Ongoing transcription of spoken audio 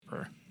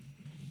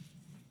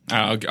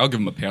I'll give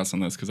him a pass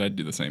on this because I'd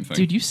do the same thing.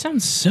 Dude, you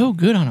sound so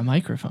good on a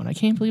microphone. I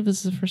can't believe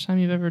this is the first time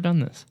you've ever done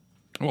this.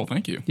 Well,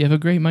 thank you. You have a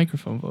great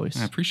microphone voice.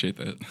 I appreciate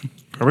that.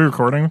 Are we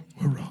recording?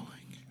 We're rolling.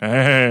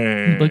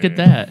 Hey. Look at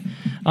that.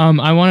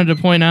 I wanted to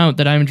point out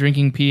that I'm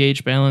drinking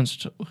pH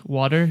balanced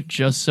water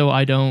just so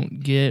I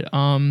don't get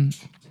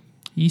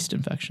yeast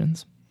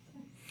infections.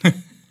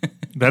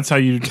 That's how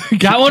you...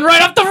 Got one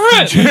right off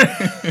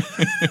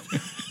the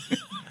rip.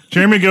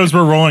 Jeremy goes,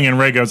 we're rolling, and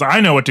Ray goes,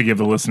 I know what to give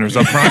the listeners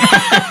up front.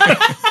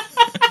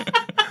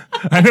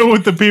 I know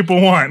what the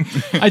people want.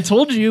 I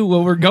told you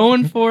what we're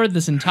going for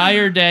this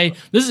entire day.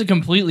 This is a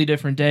completely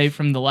different day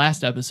from the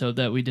last episode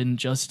that we didn't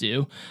just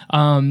do.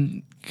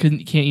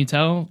 Can't you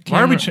tell?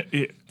 Why are we...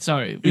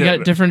 Sorry, we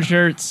got different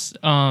shirts.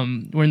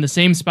 We're in the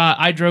same spot.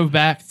 I drove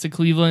back to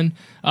Cleveland,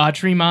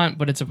 Tremont,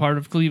 but it's a part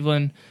of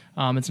Cleveland.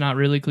 It's not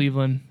really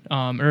Cleveland,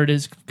 or it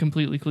is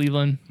completely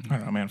Cleveland.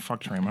 Oh, man,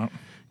 fuck Tremont.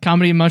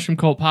 Comedy and Mushroom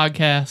Cult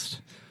podcast.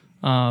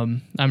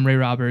 I'm Ray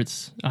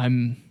Roberts.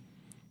 I'm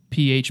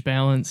pH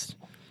balanced.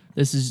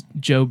 This is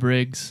Joe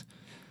Briggs.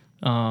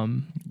 Do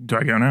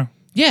I go now?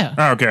 Yeah.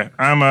 Oh, okay.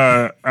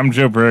 I'm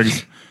Joe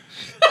Briggs.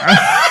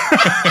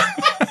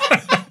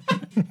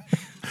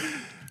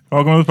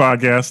 Welcome to the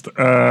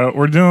podcast.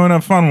 We're doing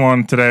a fun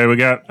one today. We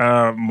got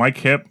Mike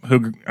Hipp,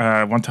 who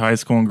went to high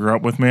school and grew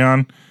up with me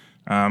on.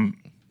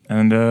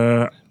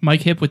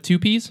 Mike Hipp with two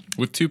P's?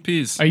 With two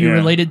P's. Are you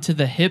related to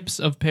the Hips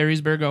of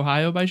Perrysburg,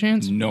 Ohio, by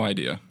chance? No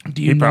idea.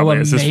 Do you know a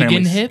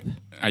Megan Hipp?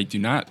 I do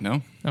not,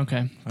 no.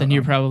 Okay. Then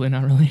you're probably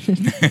not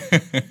related.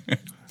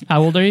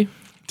 How old are you?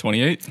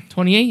 28.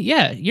 28?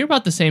 Yeah. You're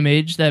about the same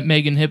age that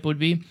Megan Hipp would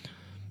be.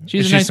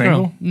 She's Is a nice she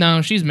single? girl.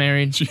 No, she's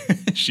married.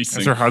 She's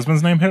Is her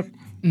husband's name Hipp?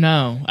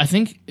 No, I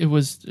think it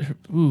was...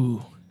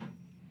 Ooh.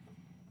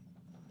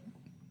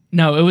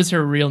 No, it was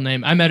her real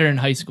name. I met her in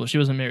high school. She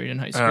wasn't married in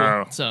high school.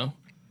 Oh. So...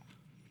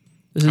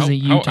 This isn't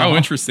Utah. How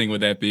interesting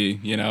would that be?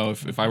 You know,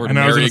 if I were to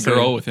marry a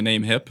girl with the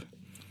name Hipp,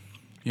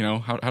 you know,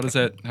 how does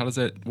that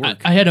work?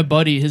 I had a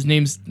buddy. His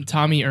name's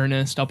Tommy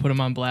Ernest. I'll put him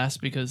on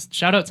blast because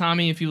shout out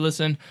Tommy if you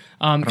listen.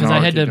 Because I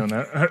had to. Doing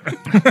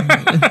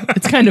that.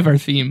 It's kind of our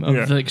theme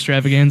of the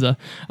extravaganza.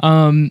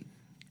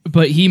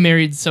 But he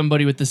married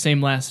somebody with the same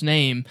last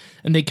name,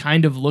 and they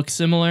kind of look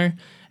similar.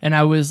 And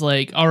I was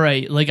like, all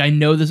right, like, I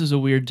know this is a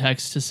weird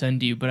text to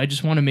send you, but I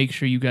just want to make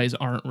sure you guys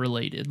aren't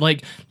related.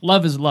 Like,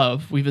 love is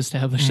love. We've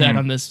established that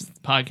on this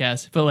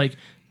podcast. But, like,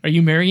 are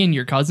you marrying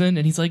your cousin?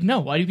 And he's like, no,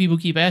 why do people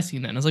keep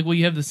asking that? And I was like, well,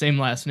 you have the same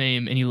last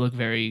name, and you look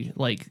very,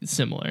 like,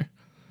 similar.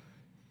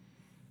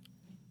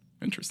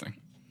 Interesting.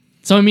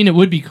 So, I mean, it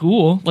would be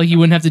cool. Like, you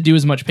wouldn't have to do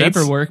as much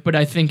paperwork, but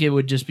I think it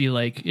would just be,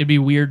 like, it'd be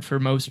weird for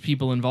most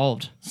people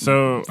involved.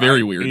 So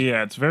very weird.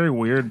 Yeah, it's very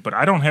weird, but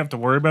I don't have to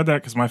worry about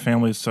that because my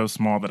family is so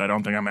small that I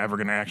don't think I'm ever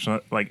going to actually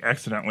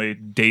accidentally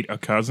date a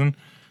cousin.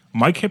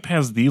 Mike Hipp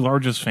has the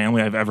largest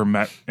family I've ever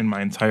met in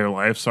my entire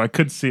life, so I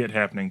could see it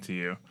happening to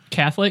you.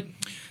 Catholic,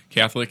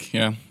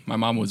 yeah. My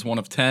mom was one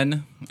of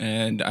 10,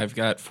 and I've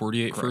got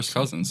 48 first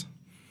cousins.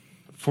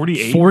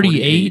 48?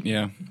 48?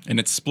 Yeah. And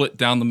it's split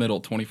down the middle,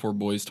 24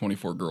 boys,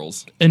 24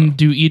 girls. And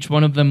do each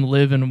one of them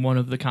live in one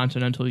of the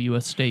continental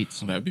U.S. states?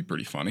 So that'd be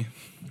pretty funny.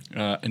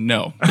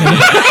 No. Why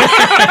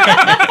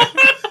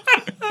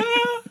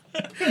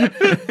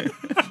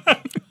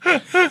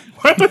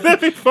would that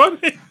be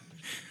funny?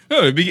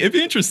 Oh, it'd be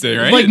interesting,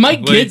 right? Like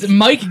Mike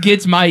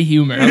gets my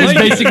humor. That's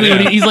basically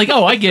what he's like.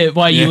 Oh, I get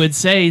why you would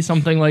say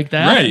something like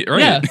that.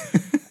 Right. Yeah.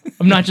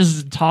 I'm not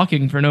just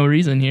talking for no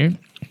reason here.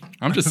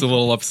 I'm just a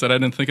little upset I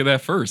didn't think of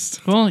that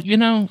first. Well, you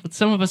know,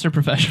 some of us are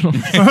professionals.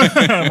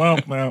 well,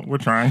 we're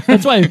trying.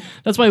 That's why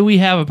we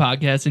have a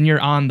podcast and you're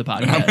on the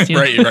podcast. You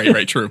know?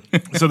 Right, true.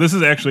 So this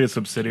is actually a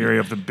subsidiary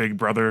of the Big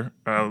Brother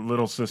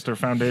Little Sister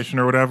Foundation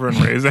or whatever, and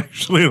Ray's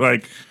actually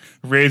like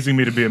raising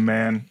me to be a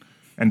man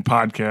and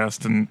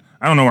podcast, and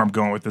I don't know where I'm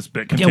going with this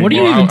bit. Yeah, what are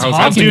you even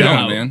talking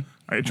about? Man?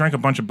 I drank a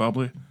bunch of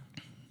bubbly.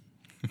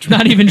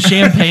 Not even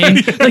champagne.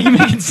 Like, you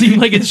make it seem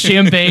like it's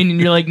champagne, and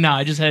you're like, nah,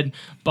 I just had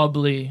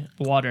bubbly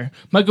water.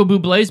 Michael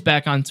Bublé's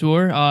back on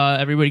tour.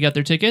 Everybody got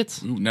their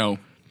tickets? Ooh, no.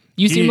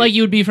 You seem like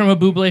you would be from a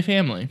Bublé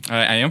family.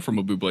 I am from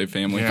a Bublé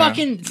family. Yeah.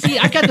 Fucking, see,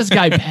 I got this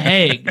guy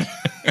pegged.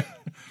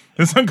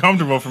 It's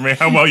uncomfortable for me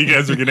how well you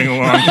guys are getting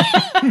along.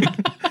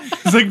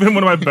 He's like been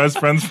one of my best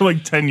friends for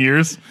like 10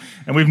 years,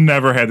 and we've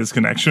never had this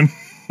connection.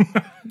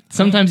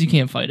 Sometimes you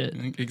can't fight it.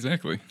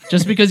 Exactly.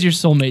 Just because you're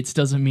soulmates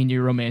doesn't mean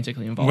you're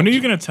romantically involved. When are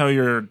you going to tell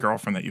your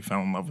girlfriend that you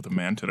fell in love with a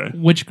man today?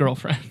 Which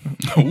girlfriend?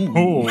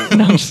 Oh.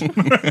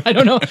 I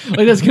don't know.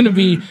 Like, that's going to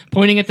be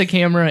pointing at the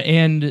camera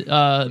and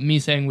me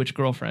saying which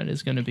girlfriend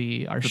is going to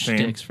be our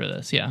shticks for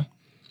this. Yeah.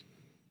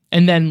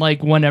 And then,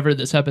 like, whenever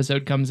this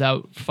episode comes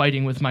out,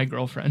 fighting with my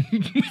girlfriend.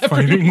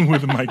 Fighting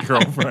with my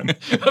girlfriend.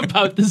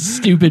 About this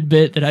stupid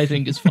bit that I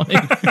think is funny.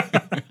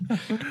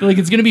 Like,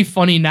 it's going to be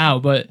funny now,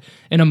 but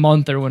in a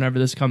month or whenever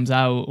this comes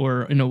out,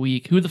 or in a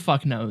week, who the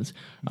fuck knows?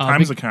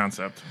 Time's a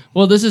concept.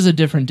 Well, this is a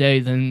different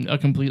day than a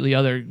completely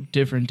other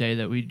different day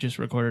that we just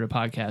recorded a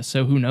podcast,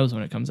 so who knows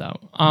when it comes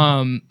out.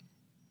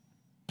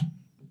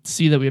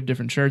 See that we have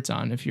different shirts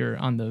on if you're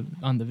on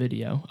the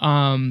video.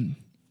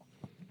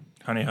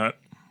 Honey Hut.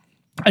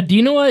 Do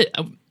you know what?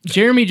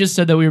 Jeremy just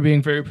said that we were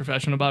being very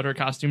professional about our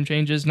costume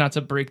changes, not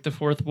to break the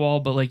fourth wall,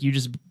 but like you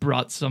just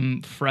brought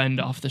some friend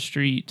off the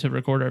street to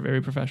record our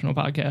very professional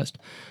podcast.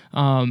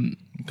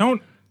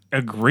 Don't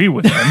agree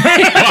with him.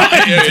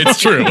 It's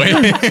true.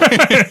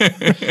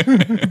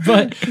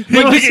 But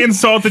He like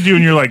insulted you,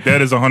 and you're like,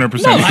 "That is 100%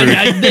 true."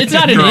 It's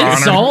not an Your Honor.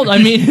 insult. I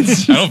mean,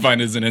 it's I don't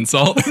find it as an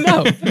insult.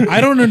 no.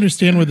 I don't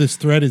understand where this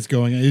thread is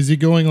going. Is it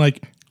going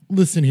like,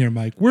 listen here,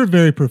 Mike, we're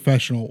very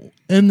professional.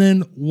 And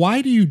then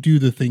why do you do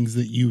the things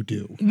that you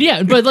do?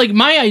 Yeah, but like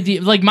my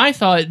idea, like my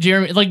thought,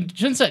 Jeremy, like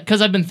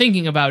because I've been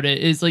thinking about it,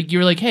 is like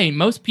you're like, hey,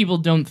 most people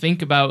don't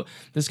think about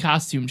this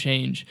costume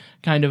change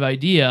kind of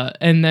idea,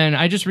 and then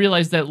I just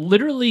realized that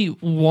literally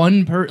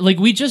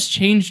we just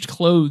changed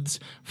clothes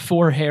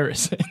for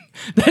Harrison.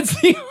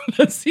 that's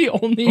the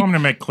only. Well, I'm gonna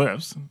make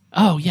clips.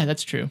 Oh yeah,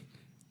 that's true.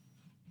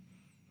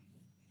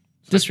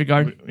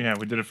 Disregard. Yeah,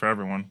 we did it for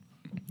everyone.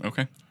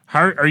 Okay.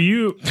 How are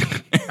you?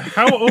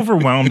 How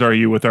overwhelmed are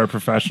you with our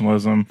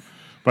professionalism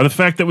by the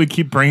fact that we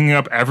keep bringing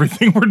up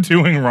everything we're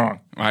doing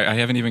wrong? I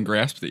haven't even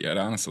grasped it yet,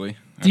 honestly.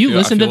 Do you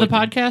listen to the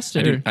podcast?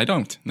 Or? I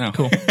don't. No.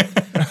 Cool.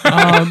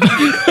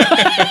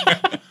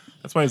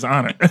 That's why he's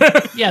on it.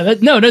 Yeah,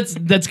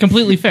 that's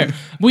completely fair.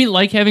 We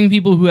like having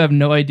people who have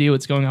no idea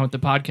what's going on with the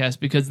podcast,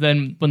 because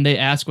then when they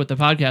ask what the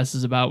podcast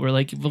is about, we're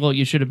like, well,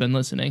 you should have been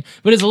listening.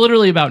 But it's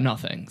literally about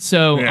nothing.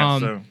 So,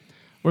 Yeah,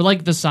 we're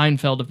like the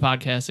Seinfeld of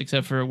podcasts,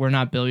 except for we're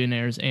not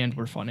billionaires and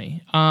we're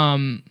funny.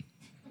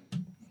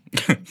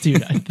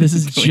 Dude, this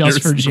is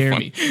just for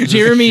Jeremy.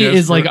 Jeremy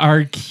is like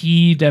our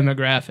key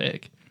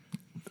demographic.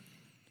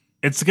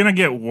 It's gonna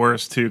get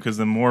worse too, because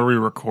the more we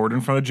record in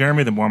front of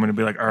Jeremy, the more I'm gonna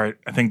be like, all right,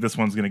 I think this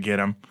one's gonna get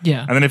him.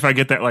 Yeah. And then if I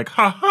get that like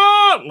ha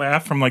ha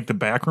laugh from like the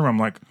back room, I'm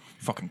like,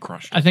 fucking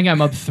crushed. I think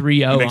I'm up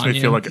 3-0 It makes on me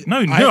you. feel like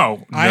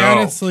I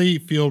honestly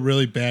feel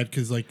really bad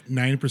because like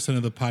 90%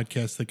 of the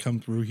podcasts that come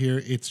through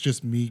here, it's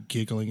just me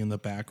giggling in the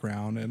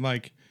background, and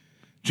like,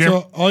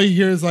 so all you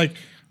hear is like,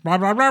 blah,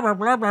 blah, blah, blah,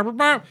 blah, blah,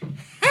 blah.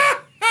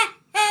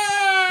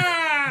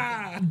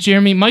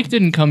 Jeremy, Mike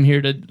didn't come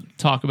here to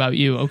talk about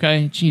you,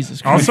 okay?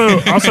 Jesus Christ.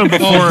 Also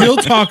before He'll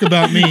talk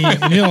about me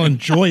and he'll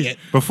enjoy it.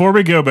 before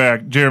we go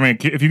back, Jeremy,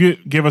 if you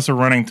could give us a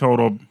running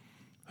total,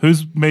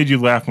 who's made you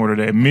laugh more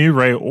today, me,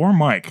 Ray, or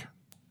Mike?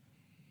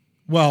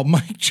 Well,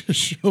 Mike just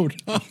showed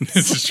up.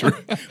 This is true.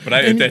 But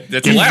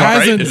that's a he laugh, right?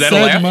 hasn't Is that a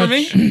said laugh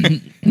much. for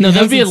me? No,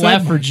 that would be a hasn't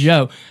laugh said for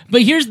Joe.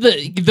 But here's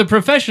the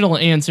professional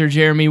answer,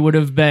 Jeremy, would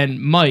have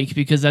been Mike,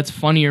 because that's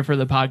funnier for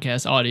the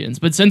podcast audience.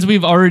 But since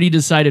we've already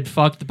decided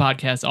fuck the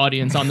podcast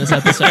audience on this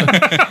episode,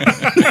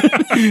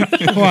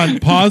 Hold on,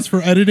 pause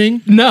for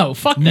editing. no,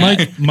 fuck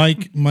that.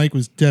 Mike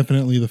was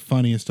definitely the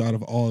funniest out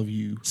of all of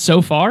you.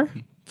 So far?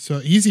 So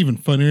he's even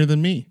funnier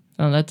than me.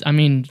 Oh, that's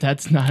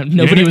not,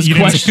 nobody was you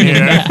didn't- questioning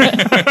yeah.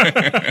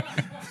 that.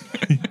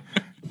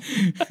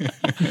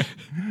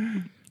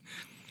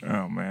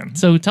 Oh man.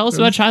 So tell us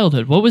about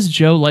childhood. What was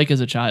Joe like as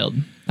a child?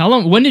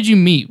 When did you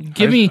meet?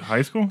 Give me,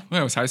 high school.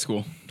 Well, it was high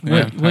school.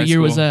 What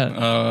year was that?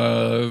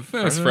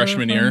 That was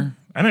freshman year.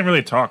 I didn't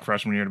really talk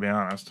freshman year, to be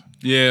honest.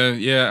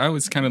 Yeah. I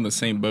was kind of in the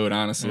same boat,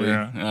 honestly.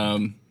 Yeah.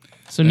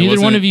 So neither one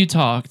wasn't- of you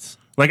talked.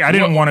 Like I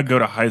didn't want to go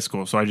to high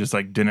school, so I just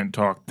like didn't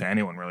talk to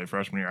anyone really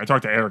freshman year. I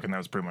talked to Eric, and that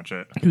was pretty much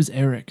it. Who's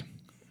Eric?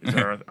 He's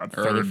our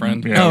other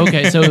friend. Yeah. Oh,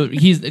 okay. So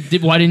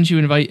why didn't you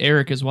invite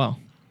Eric as well?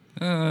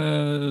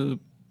 Because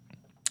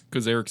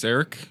Eric's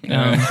Eric.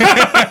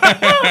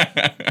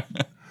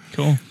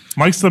 Cool.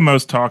 Mike's the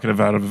most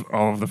talkative out of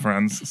all of the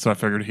friends, so I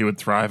figured he would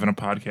thrive in a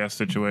podcast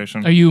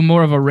situation. Are you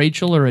more of a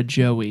Rachel or a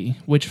Joey?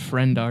 Which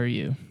friend are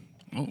you?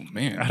 Oh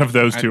man. Out of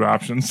those two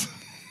options,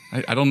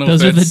 I don't know.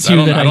 Those if are the that's,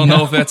 two that I I don't know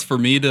know. if that's for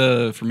me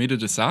to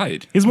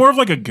decide. he's more of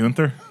like a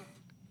Gunther.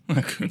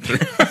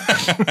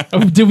 Oh,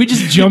 did we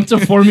just jump to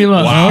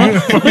Formula One?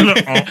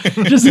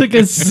 Just like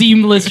a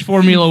seamless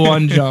Formula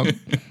One jump.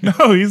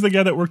 No, he's the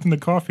guy that worked in the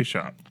coffee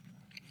shop,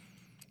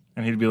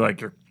 and he'd be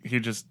like,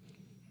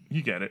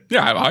 you get it.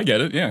 Yeah, I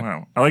get it. Yeah.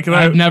 Wow, I like that.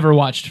 I've never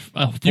watched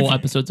full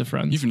episodes of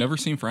Friends. You've never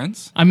seen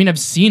Friends? I mean, I've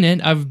seen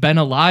it. I've been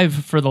alive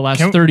for the last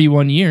Can-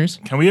 31 years.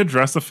 Can we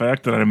address the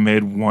fact that I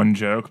made one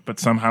joke, but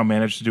somehow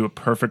managed to do a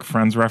perfect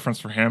Friends reference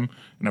for him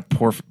and a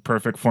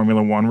perfect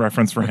Formula One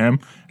reference for him,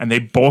 and they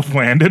both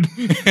landed?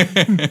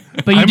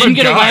 But you I'm didn't a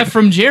get a god. laugh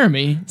from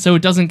Jeremy, so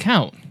it doesn't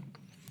count.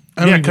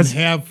 I don't Yeah, even 'cause-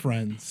 have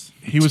friends.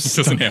 He was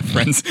Doesn't have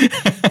friends.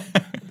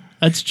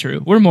 That's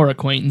true. We're more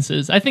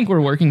acquaintances. I think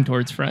we're working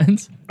towards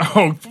friends.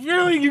 Oh,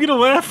 really? You get a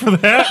laugh for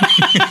that?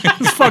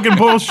 It's fucking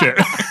bullshit.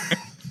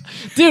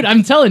 Dude,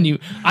 I'm telling you,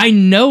 I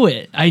know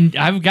it.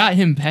 I've got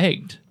him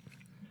pegged.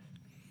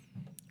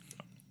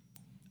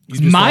 You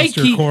just My lost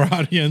your key- core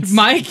audience.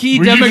 My key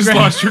You just demographic.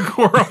 lost your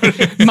core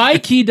audience. My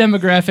key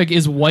demographic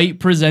is white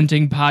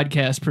presenting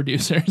podcast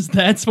producers.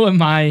 That's what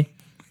my.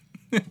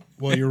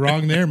 Well, you're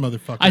wrong there,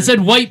 motherfucker. I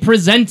said white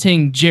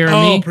presenting,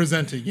 Jeremy. Oh,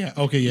 presenting. Yeah.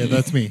 Okay. Yeah,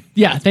 that's me.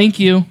 Yeah, thank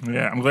you.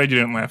 Yeah, I'm glad you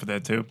didn't laugh at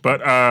that too. But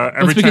That's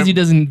every because time, he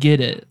doesn't get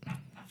it.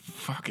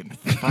 fucking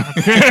fuck.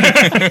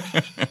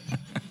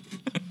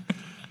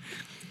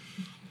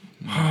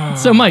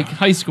 So, Mike,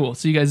 high school.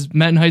 So you guys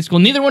met in high school.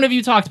 Neither one of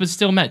you talked, but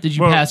still met. Did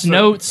you pass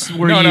notes?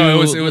 No,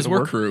 it was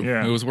work crew.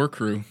 Yeah. It was work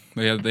crew.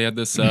 They had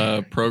this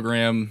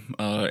program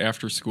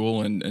after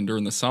school and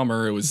during the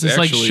summer. It was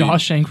actually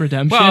like Shawshank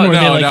Redemption, where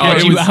they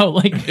had you out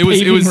like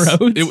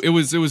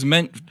it was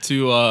meant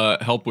to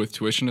help with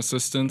tuition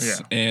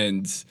assistance,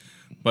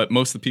 but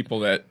most of the people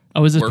that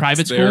was this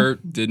private there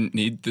school? Didn't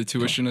need the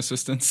tuition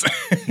assistance.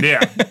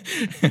 Yeah,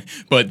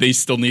 but they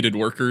still needed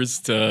workers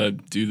to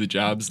do the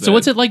jobs. So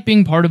what's it like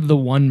being part of the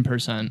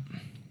 1%?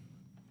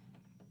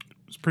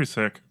 It's pretty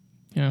sick.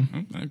 Yeah.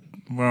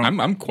 Well,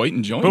 I'm quite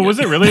enjoying it. But was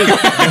it really?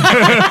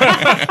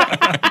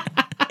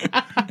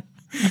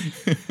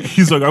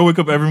 He's like, I wake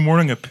up every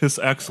morning and piss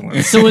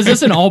excellence. So was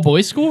this an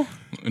all-boys school?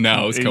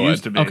 No, it was co-ed. It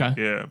used to be. Okay.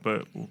 Yeah,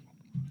 but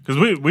because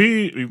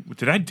we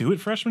did I do it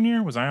freshman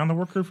year? Was I on the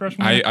work crew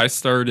freshman year? I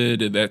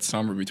started that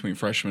summer between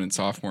freshman and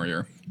sophomore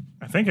year.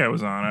 I think I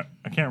was on it.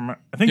 I can't remember.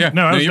 I think I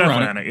was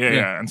definitely on it.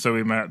 Yeah. And so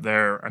we met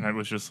there, and it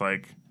was just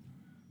like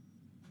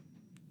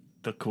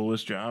the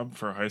coolest job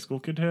for a high school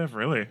kid to have,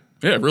 really.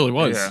 Yeah, it really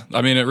was. Yeah.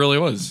 I mean, it really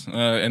was.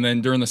 And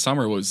then during the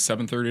summer, it was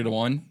 7:30 to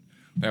 1.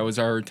 That was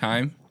our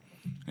time.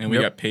 And we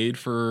got paid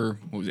for,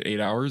 8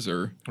 hours?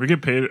 Or we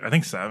get paid, I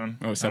think 7.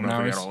 Oh, 7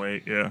 hours? We got all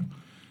 8, yeah.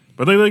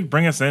 But they,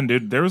 bring us in,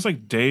 dude. There was,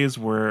 days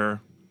where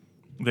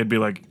they'd be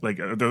like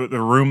the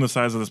room the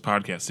size of this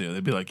podcast here.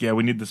 They'd be like, yeah,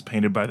 we need this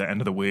painted by the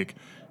end of the week.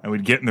 And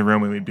we'd get in the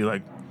room and we'd be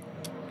like,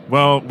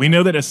 well, we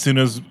know that as soon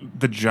as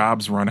the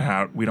jobs run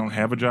out, we don't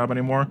have a job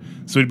anymore.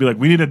 So we'd be like,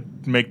 we need to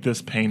make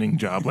this painting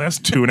job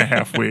last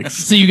 2.5 weeks.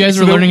 So you guys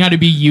were learning how to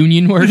be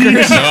union workers?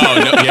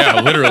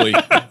 Yeah, literally.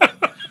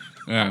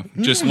 Yeah,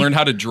 just learn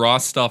how to draw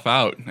stuff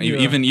out. Yeah.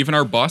 Even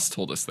our boss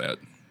told us that.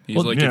 He's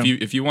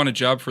if you want a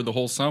job for the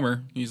whole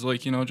summer, he's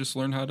like, just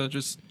learn how to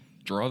just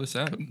draw this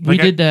out. We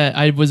did that.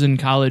 I was in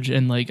college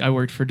and I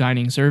worked for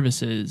dining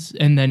services,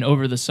 and then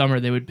over the summer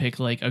they would pick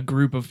a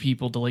group of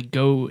people to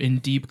go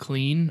and deep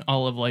clean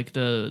all of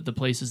the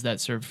places that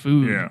serve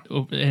food.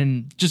 Yeah.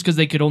 And just because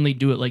they could only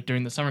do it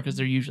during the summer because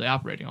they're usually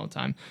operating all the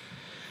time.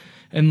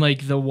 And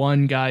the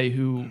one guy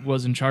who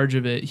was in charge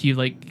of it, he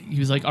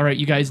was like, all right,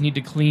 you guys need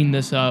to clean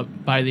this up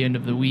by the end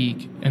of the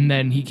week. And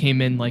then he came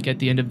in at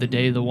the end of the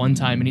day the one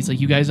time and he's like,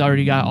 you guys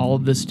already got all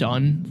of this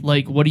done?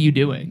 What are you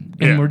doing?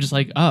 And we're just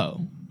like,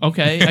 oh,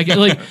 okay. I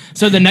get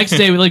so the next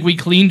day we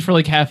cleaned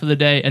for half of the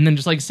day and then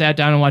just sat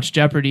down and watched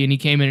Jeopardy, and he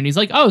came in and he's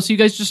like, oh, so you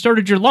guys just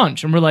started your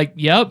lunch? And we're like,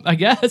 yep, I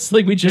guess.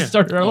 We just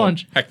started our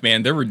lunch. Heck,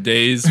 man, there were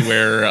days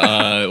where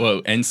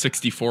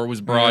N64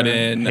 was brought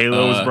in.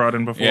 Halo was brought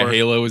in before. Yeah,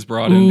 Halo was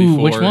brought in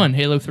before. Which one?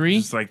 Halo 3?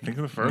 Just think of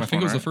the first I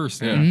think it was the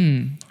first, yeah.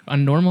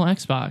 On normal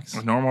Xbox.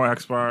 A normal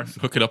Xbox.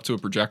 Hook it up to a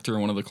projector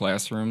in one of the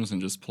classrooms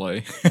and just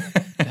play.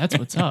 That's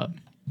what's up.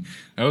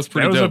 That was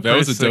pretty dope. That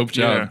was a dope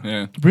job.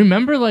 Yeah.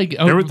 Remember,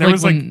 there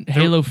was when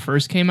Halo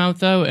first came out,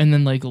 though, and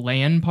then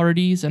LAN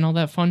parties and all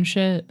that fun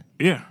shit.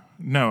 Yeah.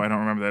 No, I don't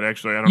remember that.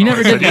 Actually, I don't. You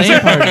never did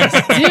LAN parties,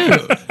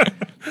 dude.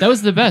 That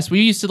was the best.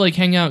 We used to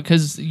hang out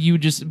because you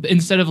just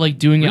instead of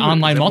doing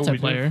online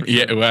multiplayer.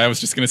 Yeah, well, I was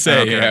just gonna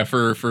say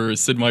for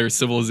Sid Meier's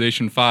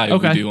Civilization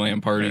 5, we do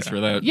LAN parties for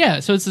that. Yeah,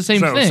 so it's the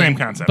same thing. Same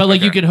concept.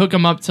 But you could hook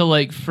them up to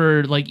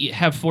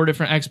have 4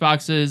 different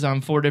Xboxes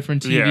on 4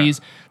 different TVs.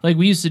 Yeah.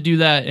 We used to do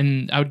that,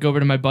 and I would go over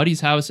to my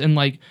buddy's house and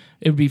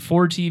it would be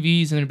 4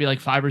 TVs and there'd be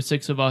 5 or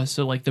 6 of us.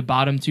 So the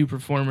bottom 2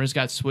 performers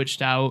got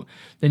switched out.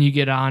 Then you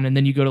get on and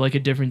then you go to a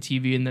different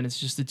TV and then it's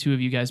just the 2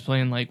 of you guys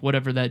playing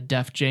whatever that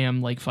Def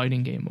Jam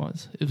fighting game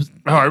was. It was.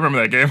 Oh, I remember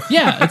that game.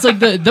 Yeah,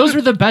 it's those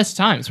were the best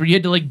times where you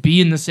had to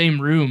be in the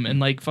same room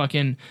and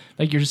fucking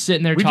you're just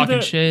sitting there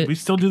talking shit. We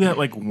still do that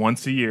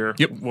once a year.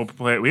 Yep. We'll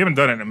play. We haven't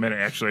done it in a minute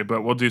actually,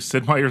 but we'll do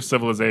Sid Meier's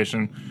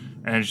Civilization.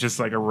 And it's just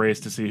a race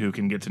to see who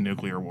can get to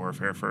nuclear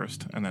warfare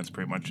first, and that's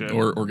pretty much it.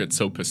 Or get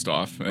so pissed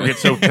off. Or get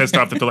so pissed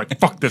off that they're like,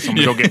 "Fuck this! I'm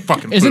gonna go get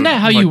fucking." Isn't food.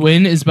 that how you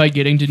win? Is by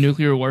getting to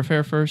nuclear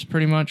warfare first,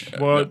 pretty much?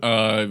 Well,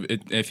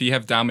 if you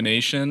have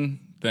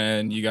domination,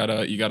 then you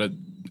gotta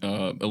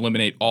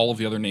eliminate all of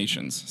the other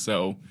nations.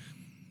 So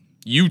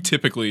you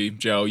typically,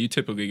 Joe,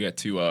 get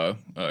to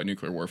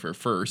nuclear warfare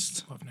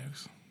first. Love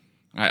nukes.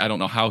 I don't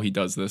know how he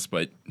does this,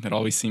 but it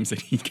always seems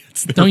that he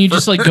gets there. Don't you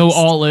first. just go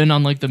all in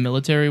on the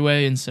military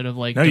way instead of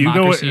no,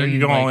 democracy? You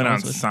go all in on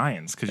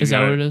science because is that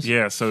what it is?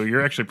 Yeah, so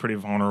you're actually pretty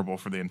vulnerable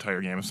for the entire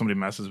game. If somebody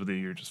messes with you,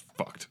 you're just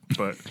fucked.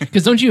 But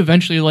because don't you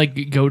eventually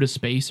go to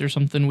space or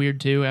something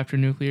weird too after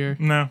nuclear?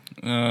 No,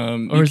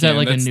 or is that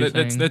a new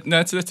thing?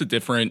 That's a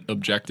different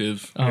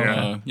objective. Oh,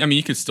 yeah. I mean,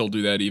 you could still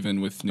do that even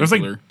with nuclear.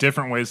 There's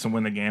different ways to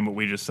win the game, but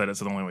we just said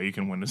it's the only way you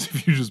can win is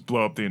if you just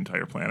blow up the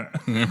entire planet.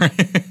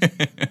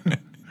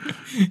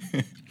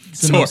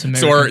 So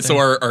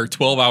our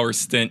 12-hour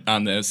stint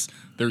on this,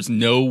 there's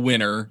no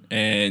winner,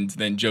 and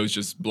then Joe's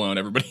just blowing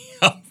everybody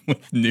up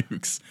with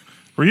nukes.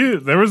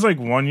 There was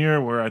 1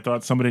 year where I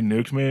thought somebody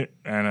nuked me,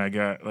 and I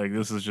got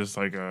this is just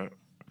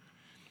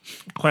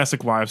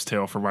classic wives'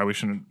 tale for why we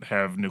shouldn't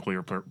have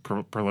nuclear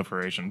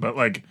proliferation. But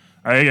like,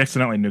 I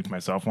accidentally nuked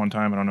myself one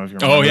time. I don't know if you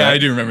remember. Oh yeah, that. I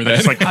do remember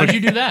that. How'd you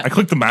do that? I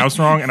clicked the mouse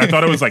wrong, and I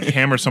thought it was like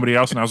him or somebody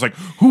else, and I was like,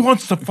 "Who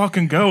wants to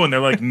fucking go?" And they're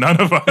like, "None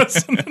of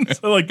us." And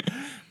so like,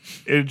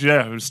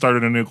 it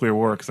started a nuclear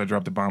war because I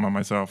dropped a bomb on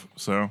myself.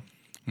 So.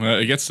 Well,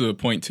 it gets to the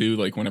point too,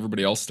 like when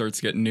everybody else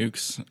starts getting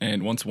nukes,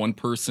 and once one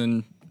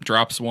person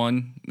drops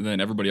one, then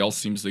everybody else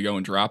seems to go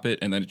and drop it,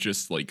 and then it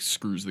just like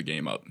screws the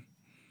game up.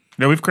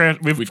 No, we've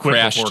crashed. We've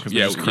crashed. Before because we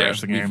just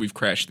crashed the game. We've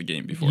crashed the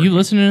game before. You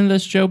listening to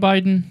this, Joe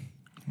Biden?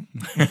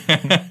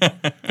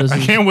 I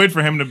can't wait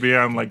for him to be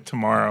on like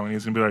tomorrow, and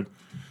he's gonna be like,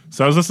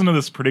 "So I was listening to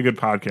this pretty good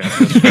podcast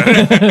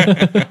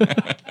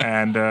yesterday,"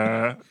 and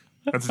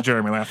that's a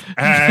Jeremy laugh.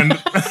 And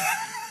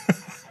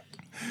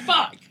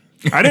Fuck.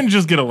 I didn't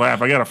just get a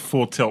laugh; I got a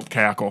full tilt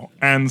cackle.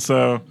 And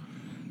so,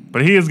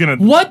 but he is gonna.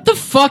 What the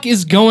fuck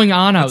is going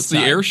on It's outside?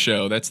 the air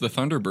show. That's the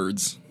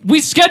Thunderbirds. We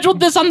scheduled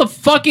this on the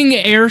fucking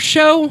air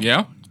show?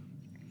 Yeah.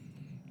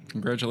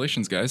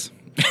 Congratulations, guys.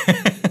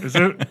 Is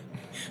it?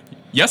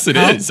 Yes, it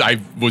is. I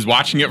was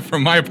watching it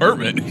from my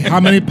apartment. How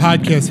many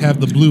podcasts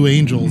have the Blue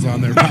Angels on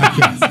their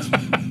podcast?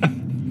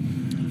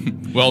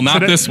 Well,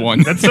 not this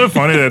one. That's so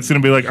funny that it's going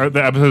to be like,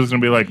 the episode is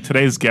going to be like,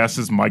 today's guest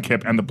is Mike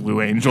Hip and the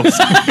Blue Angels.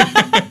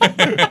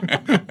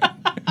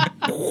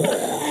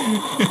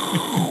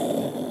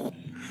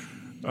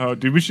 Oh,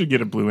 dude, we should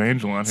get a Blue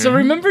Angel on here. So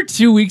remember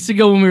 2 weeks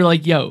ago when we were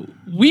like, yo,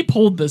 we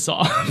pulled this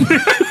off.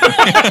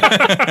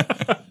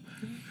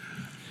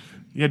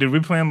 Yeah, dude, we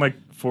planned like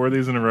 4 of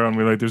these in a row, and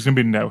we're like, there's going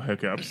to be no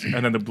hiccups.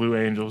 And then the Blue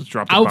Angels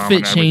dropped the bomb on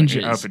Outfit everything.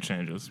 changes. Outfit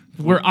changes.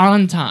 We're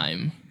on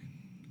time.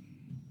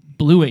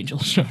 Blue Angel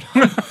showed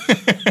up.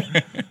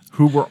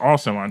 Who were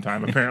also on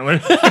time, apparently.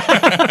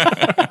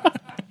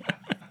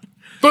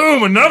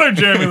 Boom, another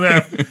Jeremy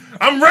laugh.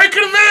 I'm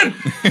raking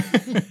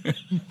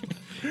them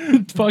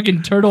in.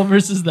 Fucking turtle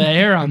versus the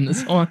hare on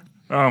this one.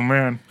 Oh,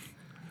 man.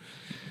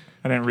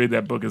 I didn't read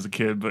that book as a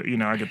kid, but, you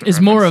know, I get the It's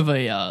reference. more of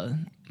a,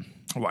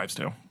 Wives'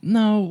 Tale.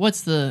 no,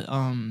 what's the,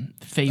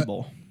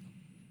 fable?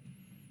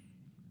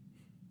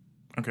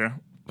 Okay.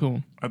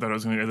 Cool. I thought it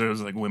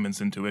was like women's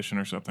intuition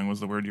or something was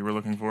the word you were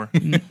looking for.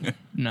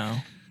 No.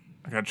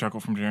 I got a chuckle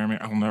from Jeremy.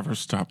 I'll never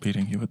stop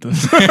beating you with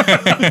this.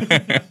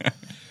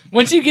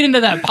 Once you get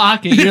into that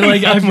pocket, you're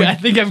like, I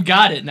think I've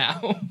got it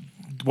now.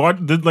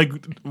 What did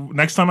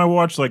next time I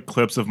watch like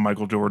clips of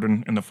Michael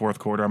Jordan in the fourth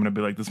quarter, I'm gonna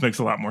be like, this makes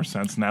a lot more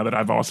sense now that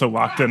I've also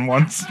locked in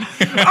once.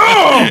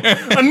 Oh,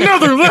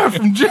 another laugh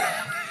from Jeremy.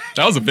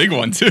 That was a big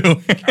one,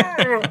 too.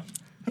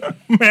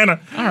 Man,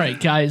 All right,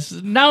 guys.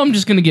 Now I'm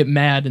just gonna get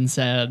mad and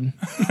sad.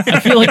 I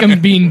feel like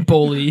I'm being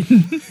bullied.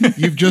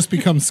 You've just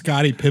become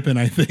Scottie Pippen,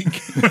 I think.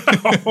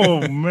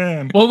 oh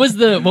man. What was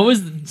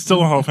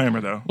Still a Hall of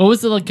Famer though. what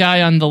was the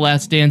guy on The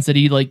Last Dance that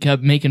he like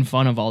kept making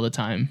fun of all the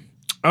time?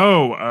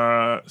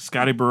 Oh,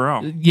 Scotty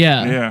Burrell.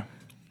 Yeah, Yeah.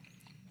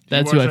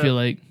 that's you who I watch feel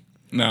that? like.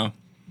 No.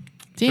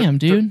 Damn,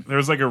 dude. There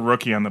was like a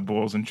rookie on the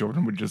Bulls, and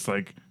Jordan would just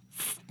like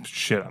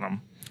shit on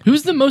him.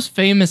 Who's the most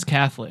famous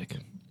Catholic?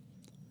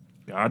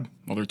 God.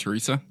 Mother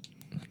Teresa.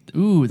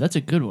 Ooh, that's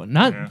a good one.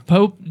 Not Yeah.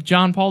 Pope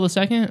John Paul II.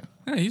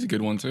 Yeah, he's a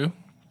good one, too.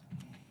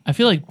 I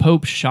feel like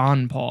Pope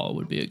Sean Paul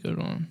would be a good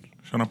one.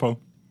 Sean Paul.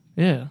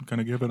 Yeah.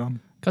 Gonna give it on.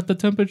 Cut the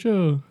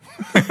temperature.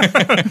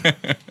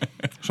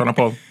 Sean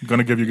Paul.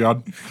 Gonna give you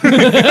God.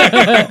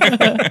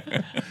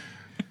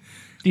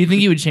 Do you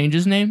think he would change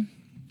his name?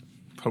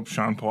 Pope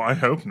Sean Paul. I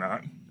hope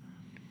not.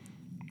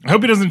 I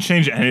hope he doesn't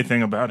change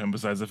anything about him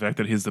besides the fact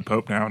that he's the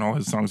Pope now and all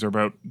his songs are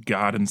about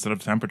God instead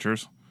of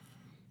temperatures.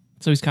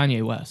 So he's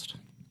Kanye West.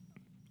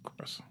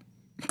 Gross.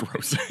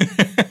 Gross.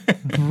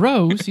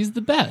 Gross. He's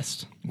the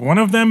best. One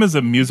of them is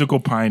a musical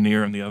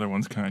pioneer and the other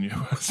one's Kanye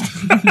West.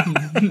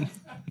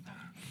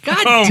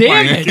 God Oh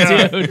damn my it,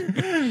 God.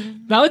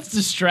 dude. Now it's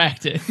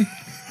distracting.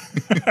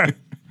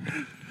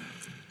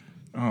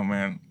 Oh,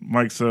 man.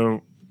 Mike,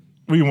 so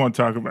what do you want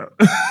to talk about?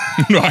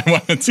 No, I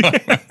want to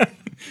talk about.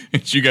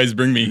 Did you guys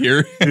bring me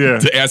here Yeah.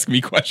 to ask me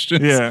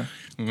questions? Yeah.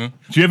 Do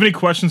you have any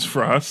questions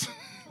for us?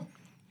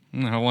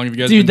 How long have you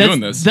guys Dude, been doing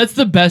this? that's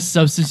the best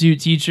substitute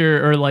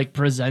teacher or like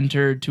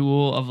presenter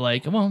tool of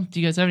like, well, do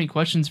you guys have any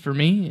questions for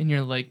me? And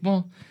you're like,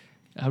 well,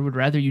 I would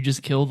rather you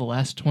just kill the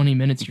last 20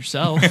 minutes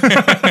yourself.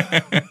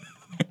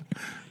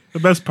 The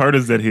best part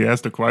is that he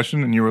asked a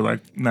question and you were like,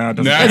 nah, it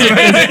doesn't.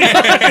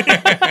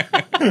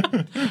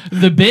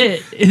 The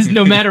bit is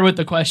no matter what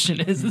the question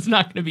is, it's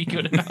not going to be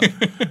good enough.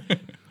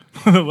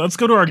 Let's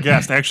go to our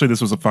guest. Actually,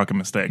 this was a fucking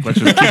mistake. Let's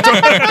just keep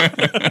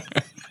talking.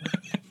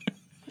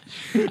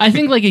 I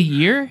think like a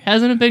year,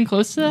 hasn't it been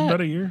close to that?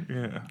 About a year?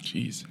 Yeah.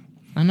 Jeez.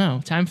 I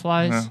know. Time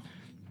flies Yeah.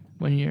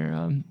 when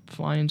you're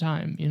flying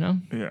time, you know?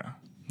 Yeah.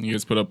 You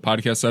guys put up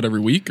podcasts out every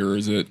week, or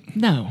is it?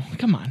 No,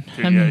 come on.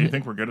 Dude, yeah, you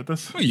think we're good at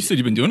this? Well, you said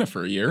you've been doing it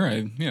for a year.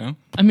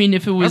 I mean,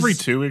 if it was Every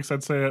 2 weeks,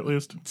 I'd say at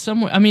least.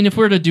 somewhere, I mean, if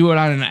we're to do it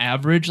on an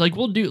average, like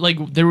we'll do, like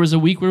there was a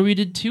week where we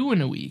did 2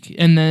 in a week,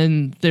 and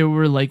then there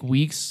were like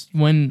weeks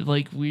when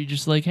like we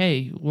just like,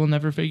 hey, we'll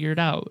never figure it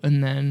out,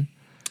 and then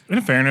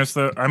In fairness,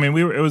 though, I mean,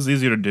 it was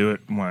easier to do it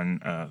when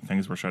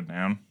things were shut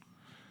down.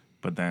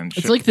 But then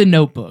it's like The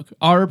Notebook.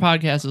 Our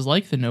podcast is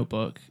like The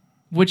Notebook,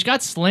 which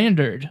got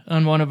slandered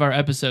on one of our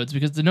episodes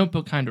because The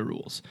Notebook kind of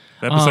rules.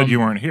 The episode you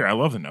weren't here. I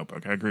love The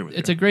Notebook. I agree with you.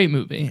 It's a great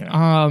movie.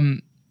 Yeah.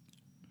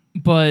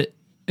 But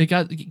it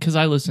got, because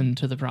I listened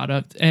to the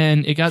product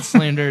and it got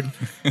slandered.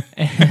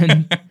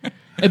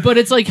 But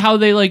it's like how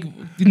they like,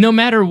 no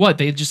matter what,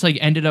 they just like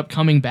ended up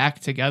coming back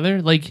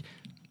together. Like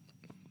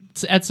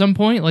at some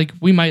point, like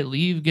we might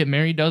leave, get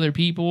married to other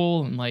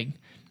people, and like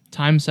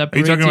time Are you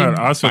separates. talking about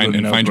us?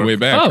 Find your way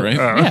back, right?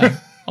 Yeah,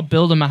 I'll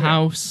build him a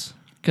house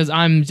because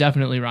I'm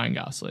definitely Ryan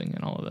Gosling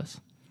in all of this.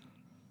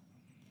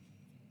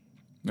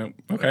 No,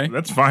 okay.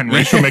 That's fine.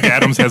 Rachel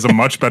McAdams has a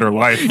much better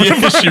life.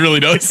 Yeah, she really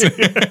does.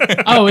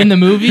 Oh, in the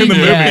movie? In the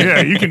movie,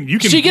 yeah. You can.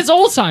 She gets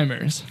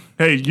Alzheimer's.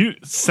 Hey,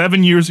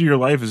 7 years of your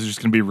life is just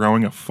going to be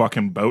rowing a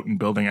fucking boat and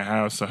building a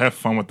house. So have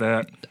fun with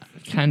that.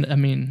 Kind of, I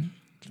mean,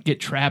 get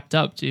trapped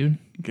up, dude.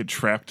 Get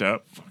trapped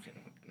up.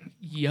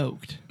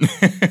 Yoked.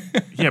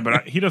 Yeah,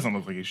 but he doesn't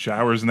look like he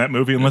showers in that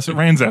movie unless it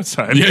rains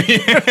outside.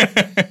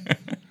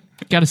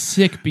 Got a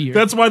sick beard.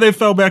 That's why they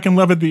fell back in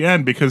love at the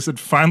end, because it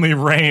finally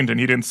rained and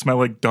he didn't smell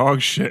like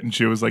dog shit. And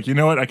she was like, you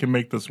know what? I can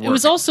make this work. It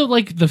was also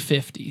like the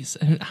 50s.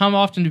 And how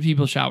often do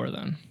people shower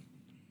then?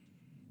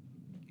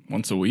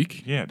 Once a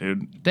week? Yeah,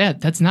 dude.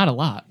 That's not a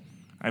lot.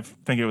 I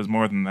think it was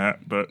more than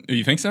that, but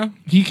You think so?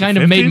 He kind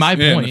of made my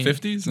Yeah, point. in the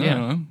 50s? I Yeah.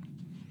 don't know.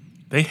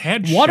 they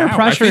had Water showers.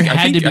 pressure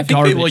had to be I think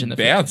garbage they in the like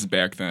baths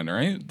back then,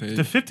 right?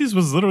 The 50s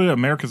was literally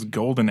America's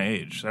golden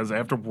age. That was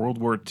after World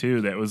War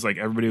II. That was like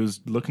everybody was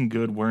looking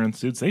good, wearing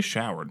suits. They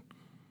showered,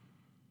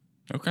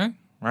 Okay.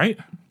 right?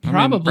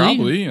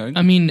 Probably.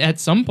 I mean, at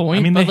some point.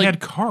 I mean, but they like, had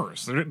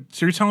cars. So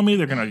you're telling me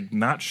they're going to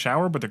not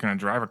shower, but they're going to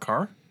drive a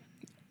car?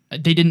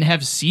 they didn't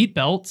have seat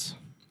belts.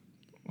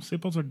 Well,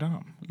 seatbelts are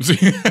dumb.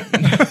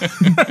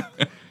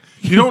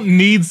 You don't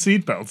need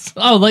seatbelts.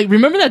 Oh, like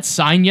remember that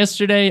sign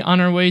yesterday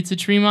on our way to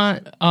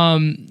Tremont? Did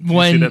you see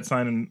When that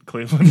sign in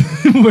Cleveland?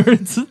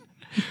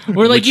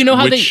 where like you know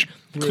how they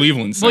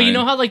Cleveland sign? well, you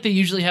know how like they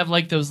usually have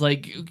like those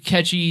like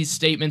catchy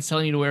statements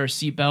telling you to wear a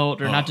seatbelt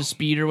or not to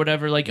speed or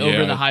whatever, like over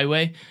Yeah. the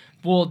highway.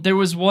 Well, there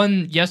was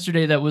one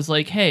yesterday that was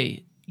like,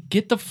 "Hey,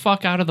 get the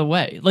fuck out of the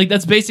way." Like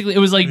that's basically it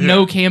was like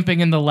no camping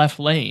in the left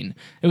lane.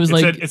 It was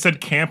It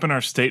said camp in our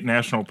state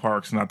national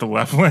parks, not the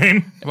left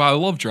lane. Wow, I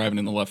love driving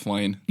in the left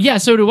lane. yeah,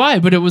 so do I.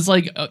 But it was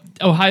like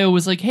Ohio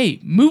was like, "Hey,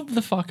 move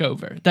the fuck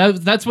over."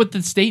 That's what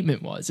the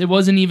statement was. It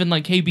wasn't even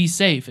like, "Hey, be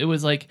safe." It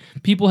was like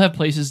people have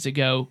places to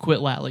go. Quit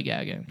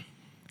lollygagging.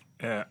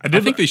 Yeah, I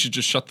think they should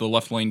just shut the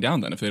left lane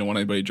down then if they don't want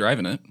anybody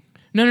driving it.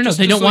 No.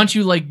 They don't want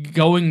you like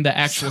going the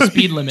actual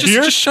speed limit.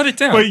 Just shut it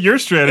down. But your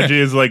strategy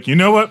is like, you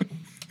know what?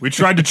 We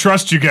tried to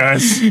trust you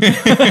guys with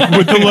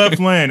the left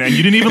lane, and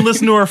you didn't even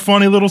listen to our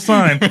funny little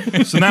sign.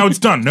 So now it's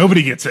done.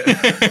 Nobody gets it.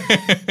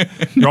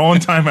 You're all in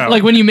timeout.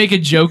 Like when you make a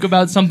joke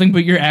about something,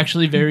 but you're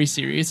actually very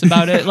serious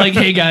about it. Like,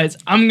 "Hey guys,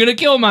 I'm gonna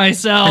kill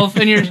myself,"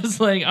 and you're just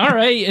like, "All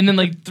right." And then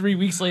like 3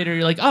 weeks later,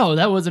 you're like, "Oh,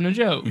 that wasn't a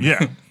joke."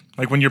 yeah,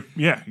 like when your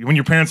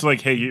parents are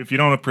like, "Hey, if you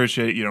don't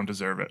appreciate it, you don't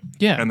deserve it."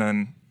 Yeah. and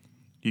then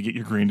you get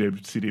your Green Day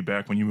CD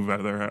back when you move out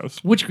of their house.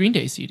 Which Green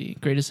Day CD?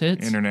 Greatest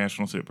Hits.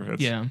 International Super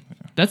Hits. Yeah,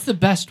 that's the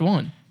best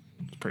one.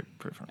 It's pretty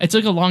fun. It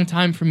took a long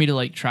time for me to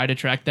like try to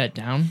track that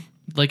down.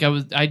 Like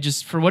I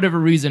just for whatever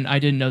reason I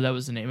didn't know that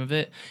was the name of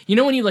it. You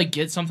know when you like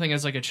get something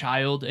as like a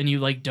child and you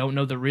like don't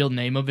know the real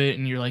name of it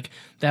and you're like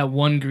that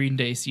one Green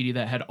Day CD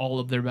that had all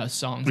of their best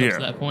songs up to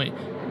that point.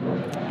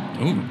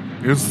 Ooh.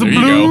 It's the There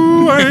you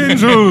Blue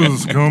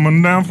Angels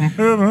coming down from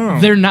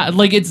heaven. They're not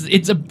like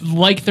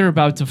like they're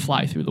about to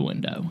fly through the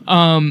window.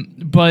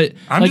 But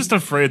I'm like, just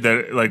afraid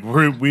that like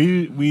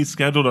we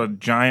scheduled a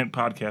giant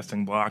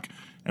podcasting block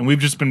and we've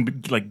just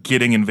been like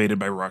getting invaded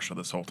by Russia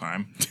this whole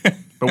time.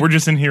 But we're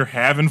just in here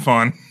having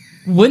fun,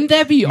 wouldn't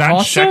that be not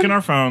awesome? checking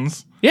our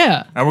phones.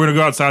 Yeah. And we're gonna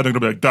go outside. They're gonna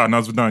be like, "Done,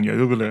 now's done." Yeah,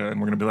 and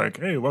we're gonna be like,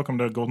 "Hey, welcome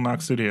to Golden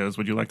Ox Studios.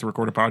 Would you like to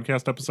record a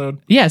podcast episode?"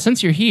 Yeah,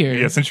 since you're here.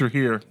 Yeah, since you're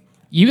here.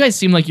 You guys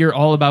seem like you're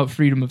all about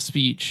freedom of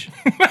speech.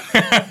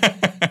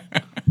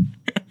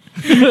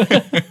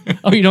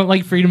 Oh, you don't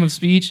like freedom of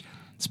speech?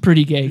 It's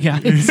pretty gay,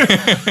 guys.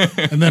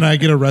 And then I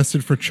get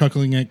arrested for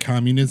chuckling at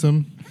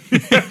communism.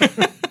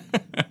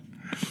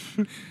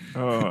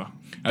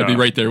 I'd be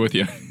right there with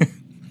you.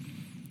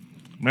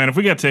 Man, if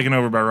we got taken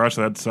over by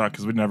Russia, that'd suck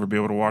because we'd never be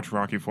able to watch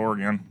Rocky IV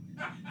again.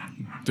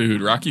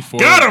 Dude, Rocky IV.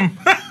 Got him!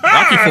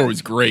 Rocky IV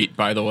was great,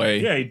 by the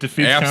way. Yeah, he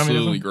defeats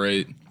Absolutely communism.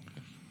 great.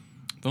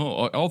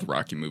 All the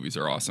Rocky movies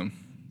are awesome.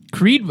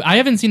 Creed, I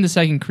haven't seen the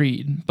second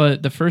Creed,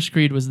 but the first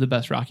Creed was the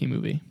best Rocky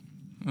movie.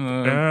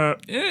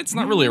 It's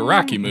not really a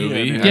Rocky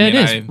movie. Yeah, I Yeah, it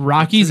mean, is.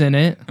 Rocky's in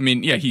it. I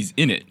mean, yeah, he's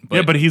in it. But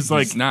Yeah, but he's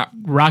like- not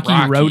Rocky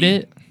wrote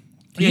it.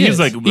 Yeah, He he's is.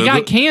 like he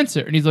got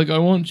cancer, and he's like, "I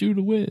want you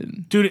to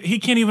win." dude, he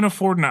can't even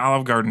afford an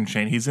Olive Garden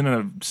chain. He's in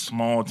a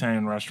small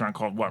Italian restaurant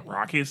called what?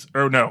 Rocky's?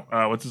 Or no,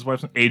 what's his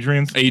wife's name?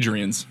 Adrian's.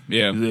 Adrian's.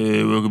 Yeah.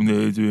 Hey, welcome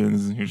to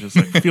Adrian's. And you're just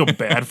like feel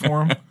bad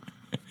for him,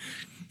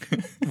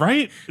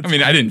 right? I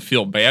mean, I didn't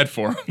feel bad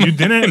for him. You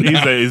didn't.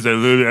 He's like,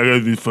 I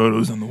got these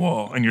photos on the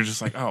wall, and you're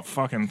just like, oh,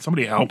 fucking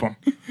somebody help him.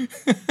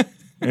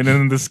 And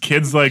then this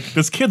kid's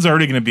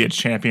already going to be a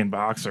champion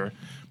boxer.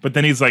 But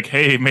then he's like,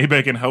 hey, maybe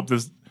I can help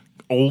this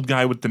old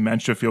guy with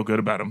dementia feel good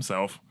about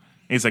himself.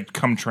 And he's like,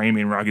 come train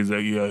me. And Rocky's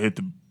like, yeah, I hit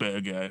the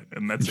bad guy.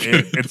 And that's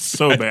it. It's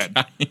so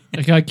bad.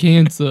 I got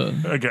cancer.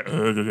 I got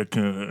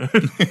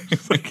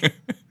it's like,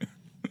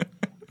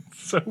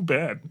 so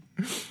bad.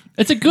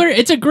 It's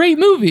a great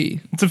movie.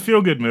 It's a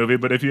feel-good movie,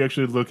 but if you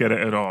actually look at it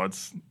at all,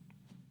 it's...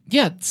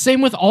 Yeah,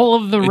 same with all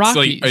of the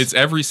Rockies. It's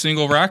every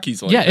single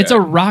Rockies like that. Yeah, it's a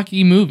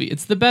Rocky movie.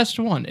 It's the best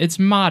one. It's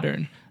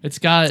modern. It's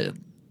got...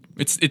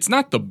 It's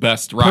not the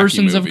best Rocky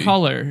persons movie. of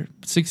color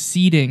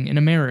succeeding in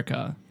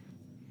America.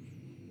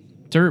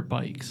 Dirt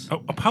bikes.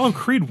 Oh, Apollo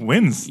Creed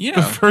wins. Yeah.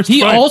 The first He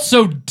fight.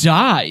 also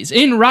dies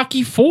in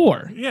Rocky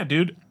 4. Yeah,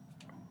 dude.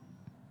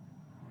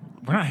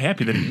 We're not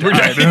happy that he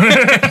died.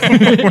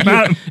 We're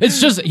not. It's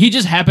just he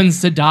just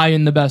happens to die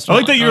in the best I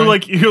like one. that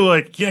you're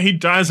like, yeah, he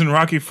dies in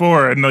Rocky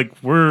 4, and like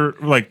we're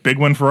like big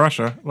win for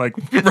Russia. Like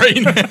Right.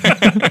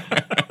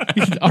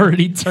 He's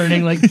already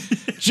turning like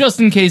just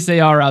in case they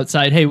are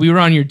outside. Hey, we were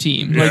on your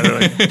team. Yeah,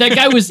 Like, that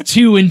guy was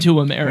too into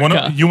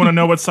America. you want to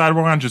know what side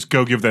we're on? Just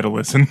go give that a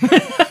listen.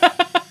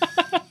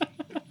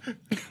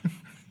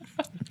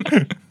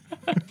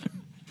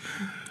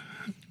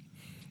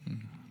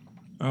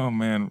 Oh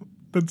man,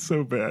 that's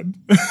so bad.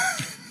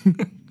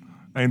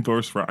 I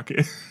endorse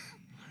Rocky.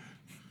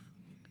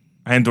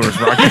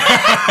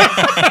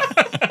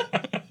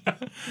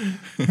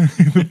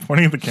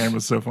 Pointing at the camera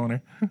is so funny,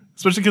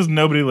 especially because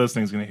nobody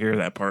listening is going to hear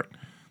that part.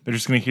 They're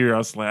just going to hear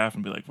us laugh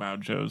and be like, "Wow,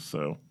 Joe's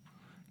so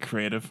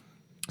creative."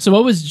 So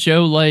what was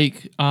Joe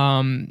like?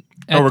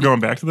 We're going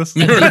back to this.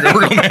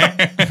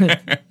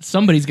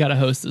 Somebody's got to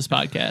host this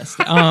podcast.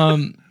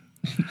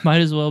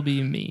 Might as well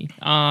be me.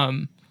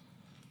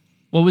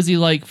 What was he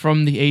like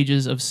from the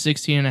ages of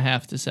 16 and a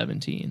half to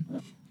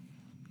 17?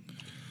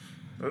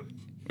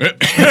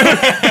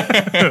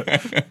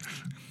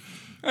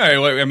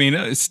 I mean,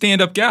 a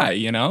stand-up guy,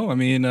 you know. I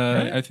mean,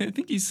 I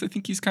think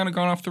he's kind of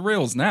gone off the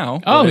rails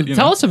now. Oh, but,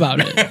 tell us about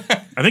it.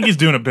 I think he's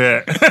doing a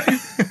bit.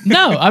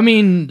 No, I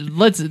mean,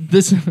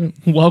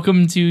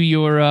 welcome to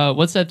your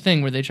what's that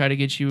thing where they try to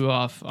get you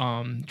off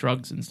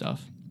drugs and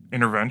stuff?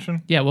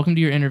 Intervention? Yeah, welcome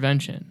to your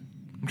intervention.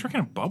 I'm drinking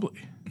a bubbly.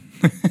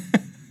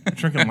 I'm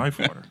drinking life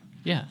water.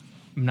 Yeah,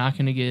 I'm not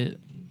gonna get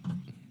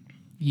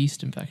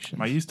yeast infections.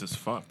 My yeast is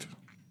fucked.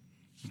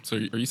 So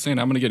are you saying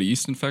I'm going to get a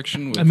yeast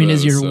infection? With, I mean,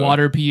 is your this,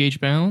 water pH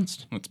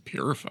balanced? It's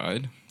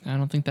purified. I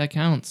don't think that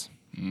counts.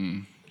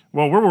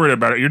 Well, we're worried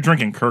about it. You're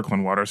drinking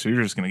Kirkland water, so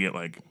you're just going to get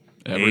like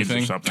AIDS or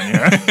Everything? something.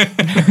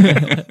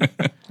 Yeah.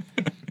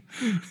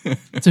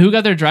 So who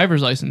got their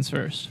driver's license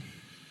first?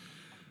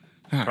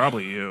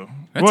 Probably you.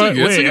 That's a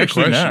good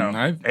actually, question.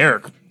 no.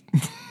 Eric.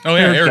 Oh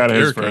yeah, Eric got his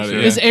Eric first, got it. yeah.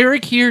 Yeah. Is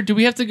Eric here? Do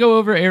we have to go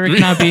over Eric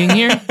not being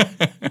here?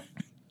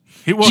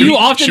 He, well, Do you he-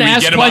 often should we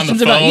ask get him on the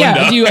questions about? phone?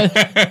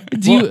 Yeah. No.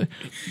 Do you?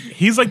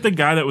 He's like the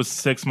guy that was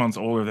 6 months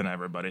older than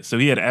everybody, so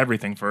he had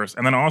everything first.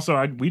 And then also,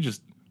 I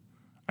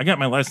got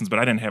my license, but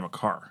I didn't have a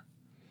car.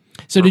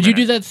 So for a did you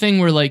do minute. that thing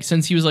where like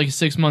since he was like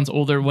 6 months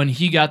older, when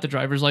he got the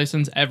driver's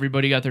license,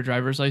 everybody got their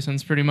driver's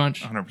license pretty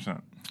much?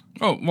 100%.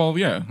 Oh well,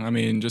 yeah. I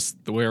mean,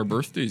 just the way our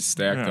birthdays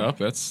stacked Yeah. up.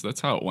 That's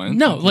how it went.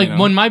 No, like you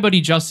know? when my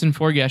buddy Justin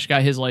Forgash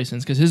got his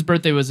license because his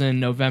birthday was in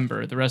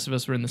November, the rest of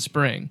us were in the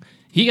spring.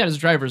 He got his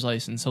driver's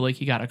license, so like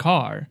he got a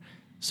car.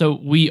 So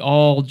we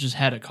all just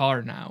had a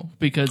car now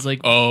because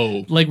like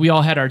like we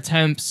all had our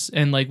temps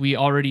and like we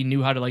already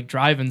knew how to like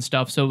drive and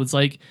stuff. So it was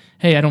like,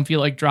 hey, I don't feel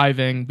like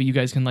driving, but you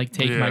guys can like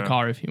take my Yeah.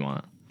 car if you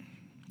want.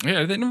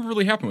 Yeah, that never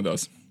really happened with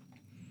us.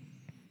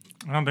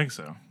 I don't think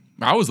so.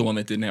 I was the one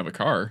that didn't have a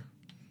car.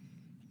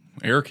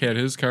 Eric had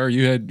his car.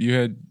 You had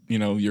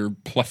your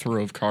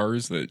plethora of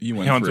cars that you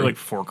went I went through. through like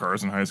 4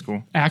 cars in high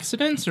school.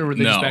 Accidents or were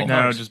they No. just bad No,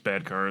 cars? just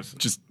bad cars.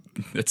 just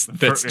that's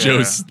yeah.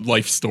 Joe's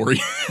life story.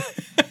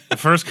 The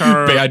first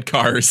car, Bad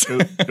cars.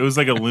 it was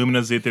like a Lumina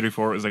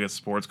Z34. It was like a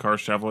sports car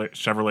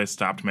Chevrolet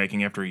stopped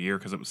making after a year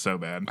because it was so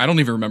bad. I don't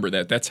even remember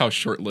that. That's how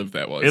short-lived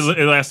that was.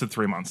 It lasted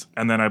 3 months,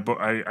 and then I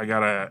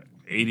got a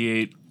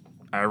 '88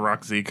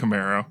 IROC Z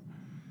Camaro,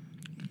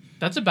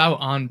 That's about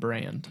on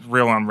brand.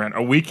 real on rent.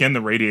 A week in,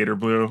 the radiator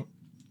blew.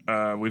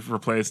 We've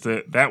replaced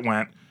it. That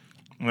went.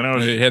 When I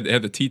was, it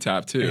had the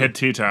T-top too. it had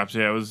T-tops.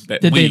 Yeah, it was.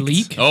 That Did they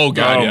leaked. leak? Oh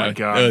god, Oh, yeah. my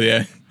God. Oh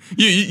yeah.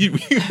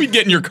 We'd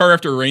get in your car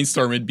after a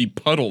rainstorm. It'd be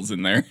puddles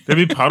in there. There'd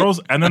be puddles,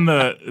 and then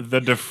the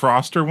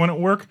defroster wouldn't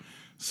work,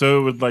 so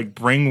it would like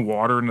bring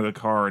water into the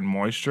car and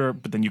moisture,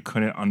 but then you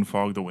couldn't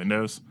unfog the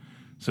windows.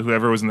 So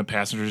whoever was in the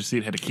passenger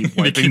seat had to keep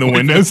wiping the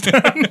windows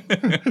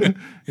down.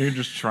 You're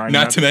just trying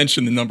Not to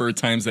mention the number of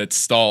times that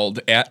stalled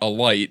at a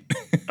light.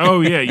 Oh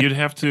yeah, you'd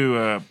have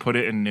to put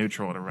it in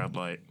neutral at a red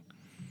light,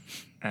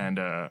 and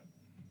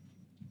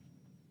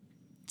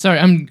Sorry,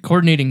 I'm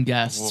coordinating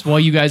guests while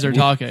you guys are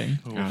talking.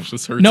 Gosh,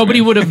 this hurts. Nobody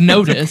man. would have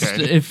noticed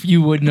okay. if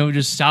you would know.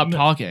 Just stop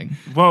talking.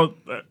 well,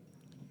 I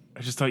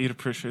just thought you'd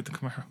appreciate the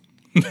Camaro.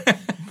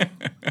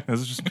 This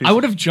is just a piece I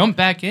would have jumped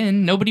back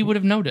in. Nobody would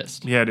have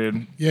noticed. Yeah,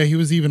 dude. Yeah, he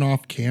was even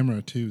off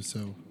camera too.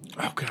 So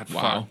Oh god,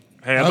 Wow.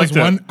 fuck. Hey, I'd like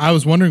to. I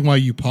was wondering why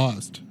you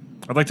paused.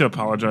 I'd like to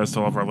apologize to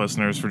all of our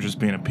listeners for just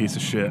being a piece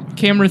of shit.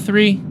 Camera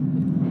 3.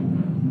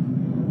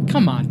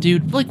 Come on,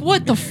 dude. Like,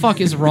 what the fuck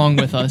is wrong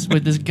with us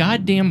with this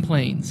goddamn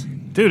planes?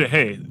 Dude,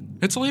 hey.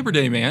 It's Labor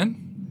Day, man.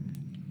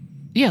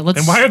 Yeah, let's...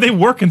 And why are they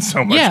working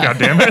so much,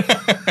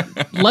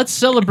 goddammit? Let's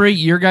celebrate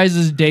your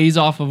guys' days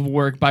off of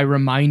work by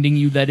reminding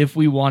you that if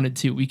we wanted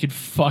to, we could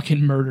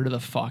fucking murder the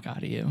fuck out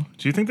of you.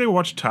 Do you think they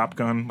watch Top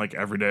Gun, like,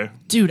 every day?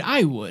 Dude,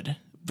 I would.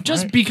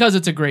 Just because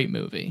it's a great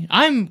movie.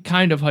 I'm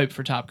kind of hyped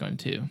for Top Gun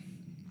 2.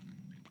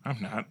 I'm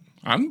not.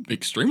 I'm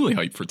extremely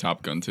hyped for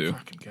Top Gun 2.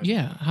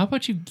 Yeah, how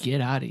about you get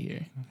out of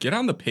here? Get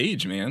on the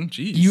page, man.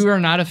 Jeez. You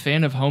are not a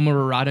fan of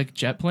homoerotic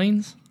jet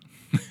planes?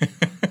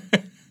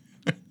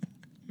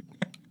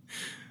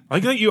 I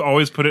like that you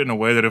always put it in a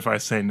way that if I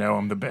say no,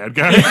 I'm the bad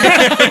guy.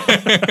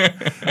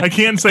 I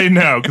can't say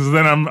no because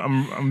then I'm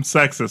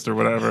sexist or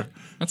whatever.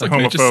 That's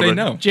okay. Just say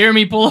no.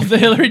 Jeremy, pull up the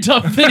Hillary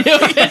Duff video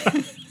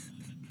again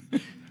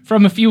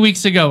from a few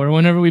weeks ago or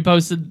whenever we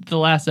posted the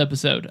last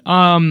episode.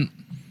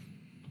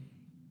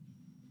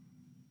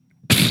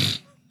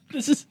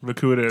 This is Look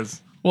who it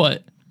is.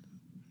 what?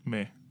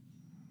 Me.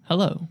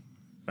 Hello.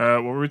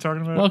 What were we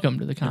talking about? Welcome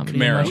to the comedy.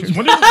 Camaro.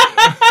 Mushroom.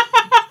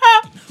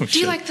 Do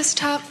you like this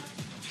top?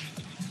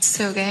 It's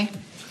so gay.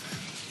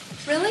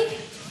 Really?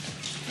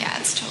 Yeah,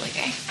 it's totally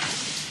gay.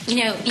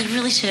 You know, you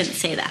really shouldn't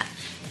say that.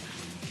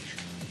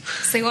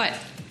 Say what?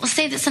 Well,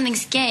 say that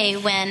something's gay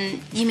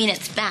when you mean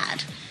it's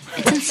bad.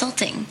 It's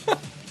insulting.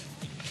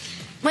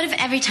 What if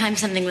every time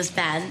something was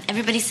bad,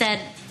 everybody said,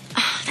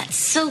 "Oh, that's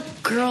so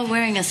girl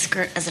wearing a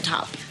skirt as a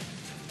top"?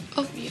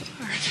 Oh, you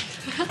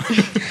are.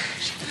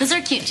 Those are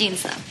cute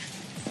jeans, though.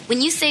 When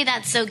you say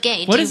that's so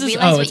gay, What do is you this?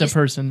 realize Oh, what it's a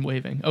person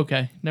waving.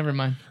 Okay, never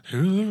mind.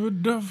 Do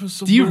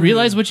Do you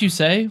realize what you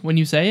say when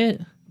you say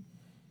it?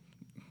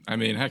 I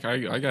mean, heck,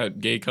 I got a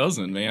gay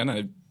cousin, man.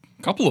 A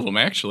couple of them,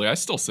 actually. I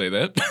still say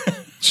that.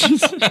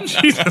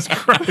 Jesus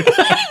Christ.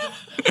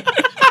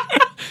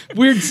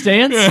 Weird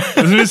stance.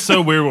 Isn't it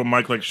so weird when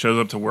Mike like shows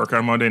up to work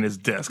on Monday and his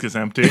desk is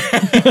empty? He's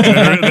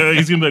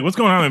gonna be like, "What's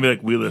going on?" And be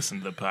like, "We listen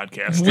to the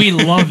podcast. We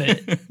love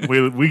it.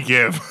 We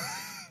give."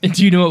 And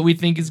do you know what we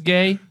think is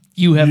gay?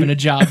 You having a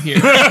job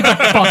here. Get the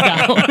fuck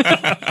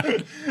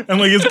out. And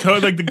like his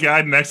code, like the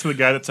guy next to the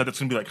guy that said it's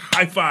gonna be like,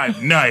 "High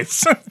five,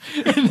 nice."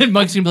 And then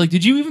Mike's gonna be like,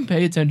 "Did you even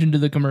pay attention to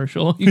the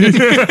commercial?"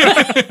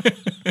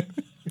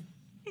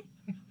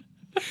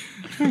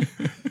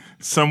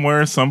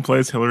 Somewhere,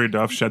 someplace, Hillary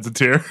Duff sheds a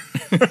tear.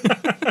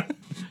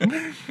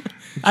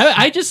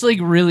 I just like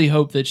really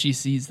hope that she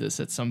sees this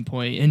at some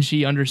point and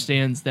she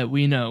understands that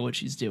we know what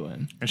she's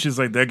doing. And she's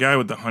like, "That guy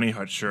with the Honey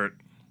Hut shirt."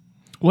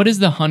 What is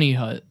the Honey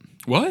Hut?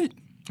 What?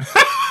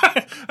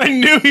 I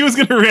knew he was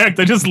gonna react.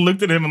 I just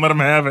looked at him and let him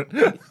have it.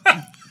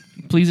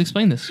 Please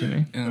explain this to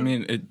me. I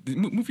mean,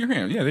 move your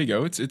hand. Yeah, there you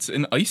go. It's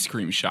an ice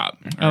cream shop.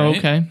 Oh, right?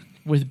 okay.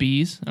 With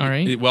bees. All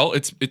right.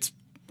 It's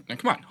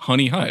come on,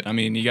 Honey Hut. I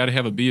mean, you got to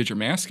have a bee as your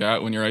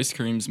mascot when your ice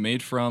cream's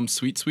made from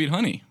sweet, sweet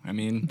honey. I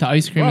mean, The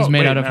ice cream is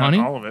made out of honey?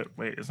 All of it.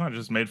 Wait, it's not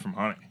just made from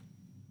honey.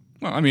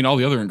 well, I mean, all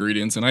the other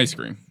ingredients in ice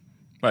cream,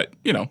 but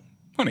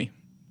honey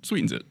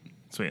sweetens it.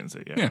 Sweetens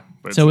it, yeah. Yeah.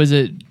 But So is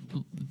it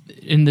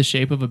in the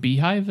shape of a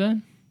beehive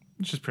then?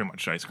 it's just pretty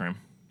much ice cream.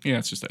 Yeah,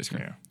 it's just ice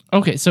cream. Yeah.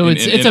 Okay, so In-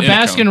 it's in- a in a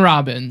Baskin cone.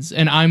 Robbins,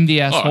 and I'm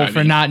the asshole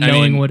for not I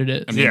knowing mean- what it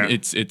is. I mean, Yeah.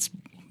 it's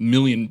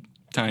million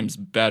times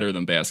better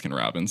than Baskin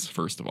Robbins,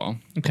 first of all,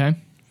 Okay.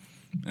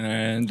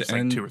 and It's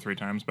like and 2 or 3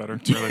 times better.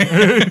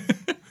 Really.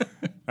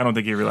 I don't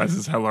think he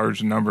realizes how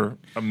large a number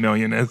a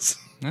million is.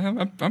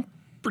 I'm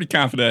pretty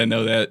confident I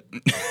know that.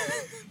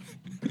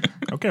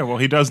 Okay, well,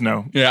 he does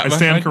know. Yeah, I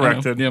stand know.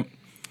 corrected. Yep.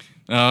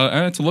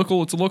 And it's a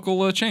local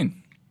chain.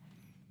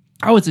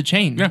 Oh, it's a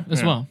chain Yeah.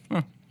 as well.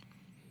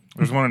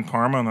 There's one in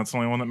Parma, and that's the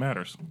only one that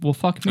matters. Well,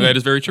 fuck me. That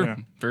is very true. Yeah.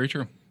 Very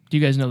true. Do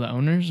you guys know the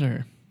owners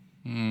or?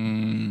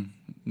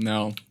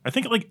 No. I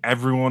think like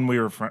everyone we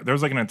were there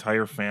was like an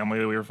entire family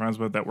that we were friends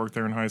with that worked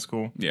there in high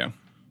school. Yeah.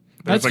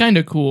 That's like- kind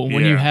of cool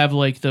when you yeah. have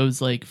like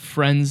those like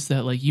friends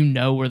that like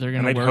where they're And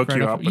gonna they'd work. hook right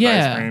you off- up with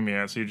yeah. ice cream,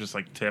 yeah. So you just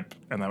like tip,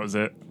 and that was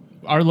it.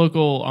 Our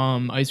local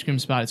ice cream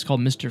spot. It's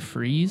called Mr.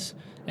 Freeze,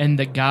 and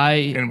the guy,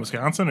 In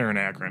Wisconsin or in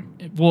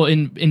Akron? well,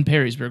 in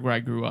Perrysburg where I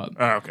grew up.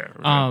 Oh,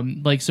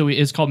 okay. So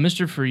it's called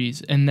Mr.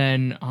 Freeze, and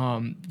then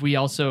we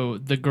also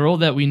the girl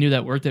that we knew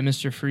that worked at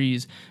Mr.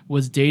 Freeze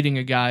was dating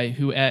a guy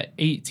who at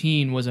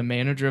 18 was a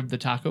manager of the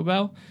Taco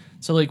Bell.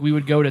 So like we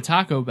would go to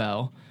Taco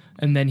Bell,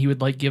 and then he would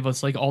like give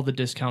us like all the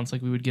discounts.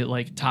 Like we would get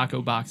like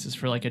taco boxes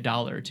for like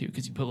 $1 or $2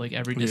 because he put like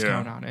every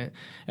discount on it.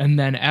 And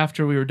then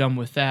after we were done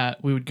with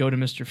that, we would go to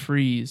Mr.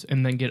 Freeze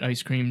and then get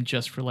ice cream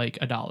just for like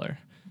 $1.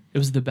 It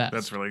was the best.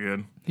 That's really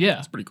good.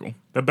 yeah. Pretty cool.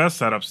 The best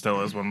setup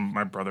still is when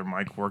my brother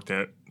Mike worked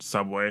at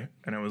Subway,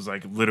 and it was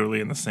like literally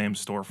in the same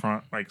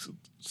storefront, like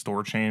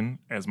store chain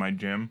as my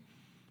gym.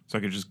 So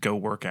I could just go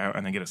work out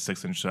and then get a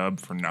 6-inch sub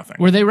for nothing.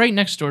 Were they right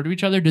next door to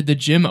each other? Did the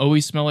gym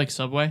always smell like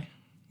Subway?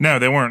 No,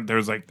 they weren't. There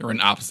was like They were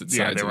on opposite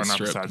yeah, sides they of were the on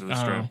strip. opposite sides of the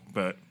strip.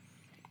 But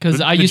Because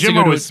I used to gym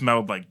go to always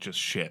smelled like just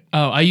shit.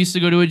 Oh, I used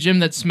to go to a gym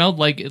that smelled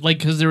like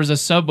because there was a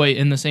Subway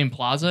in the same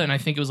plaza, and I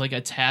think it was like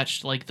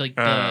attached, like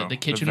the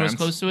kitchen was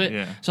close to it.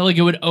 Yeah. So like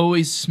it would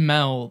always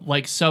smell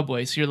like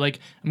Subway. So you're like,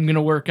 I'm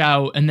gonna work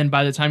out, and then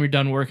by the time you're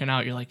done working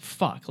out, you're like,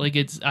 fuck, like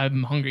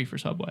I'm hungry for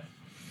Subway.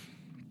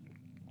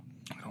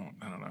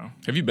 I don't know.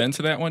 Have you been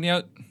to that one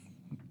yet?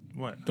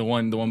 What? The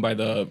one by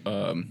the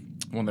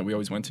one that we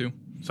always went to?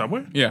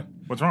 Subway? Yeah.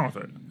 What's wrong with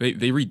it?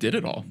 They redid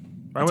it all.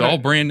 Why It's would all I-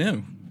 brand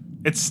new.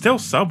 It's still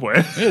Subway.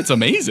 It's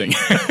amazing.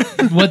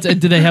 What do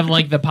they have,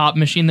 like the pop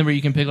machine where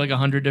you can pick like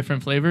 100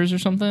 different flavors or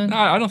something? No,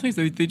 I don't think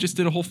they just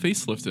did a whole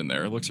facelift in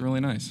there. It looks really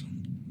nice.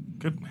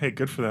 Good. Hey,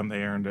 good for them.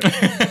 They earned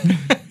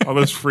it. All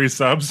those free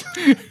subs.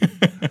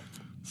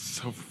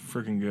 So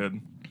freaking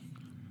good,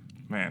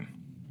 man.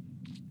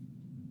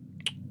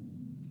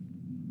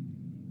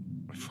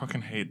 I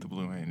fucking hate the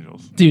Blue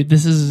Angels. Dude,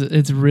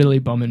 it's really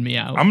bumming me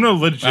out. I'm gonna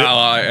legit. Well,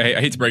 I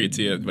hate to break it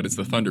to you, but it's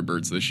the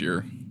Thunderbirds this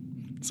year.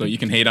 So you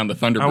can hate on the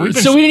we've Thunderbirds.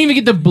 been- So we didn't even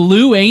get the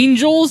Blue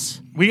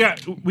Angels? We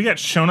got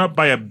shown up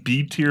by a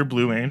B tier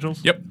Blue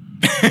Angels. Yep.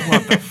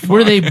 What the fuck?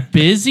 Were they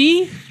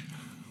busy?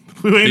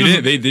 Blue They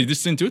Angels? did. They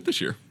just didn't do it this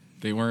year.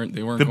 They weren't.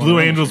 The going Blue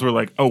on. Angels were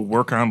like, "Oh,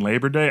 work on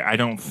Labor Day." I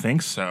don't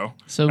think so.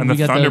 So and we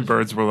the got the-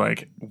 Thunderbirds were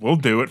like, "We'll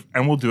do it,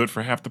 and we'll do it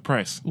for half the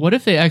price." What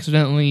if they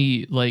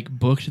accidentally like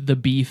booked the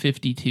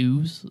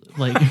B-52s,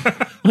 like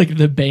like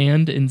the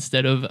band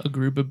instead of a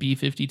group of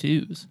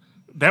B-52s?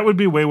 That would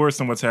be way worse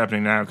than what's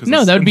happening now. Cause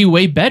No, that would be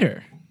way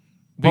better.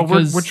 Well,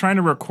 because- we're trying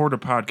to record a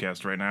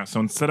podcast right now,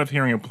 so instead of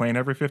hearing a plane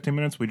every 15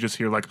 minutes, we just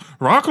hear like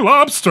 "Rock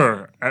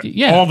Lobster"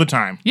 Yeah. all the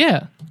time.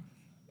 Yeah.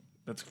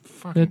 That's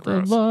fucking At the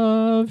gross.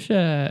 Love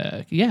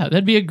Shack. Yeah,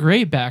 that'd be a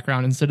great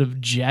background instead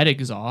of jet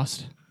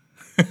exhaust.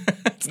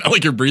 It's not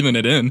like you're breathing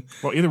it in.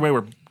 Well, either way,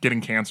 we're getting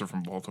cancer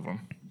from both of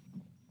them.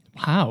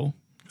 How?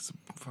 Because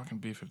fucking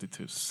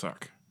B-52s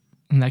suck.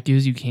 And that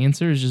gives you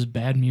cancer is just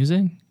bad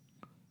music?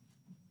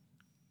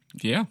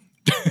 Yeah.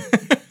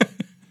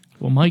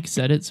 Well, Mike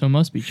said it, so it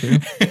must be true.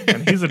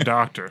 And he's a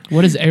doctor.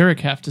 What does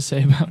Eric have to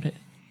say about it?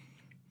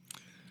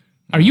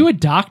 Are you a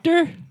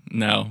doctor?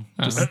 No.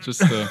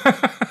 Just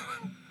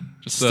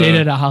Stayed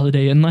at a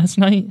Holiday Inn last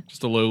night?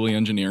 just a lowly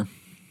engineer.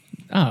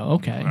 Oh,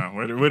 okay. Wow,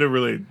 would it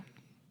really?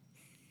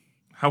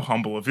 How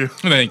humble of you.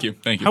 Thank you.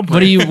 Thank you. How What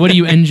do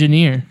you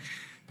engineer?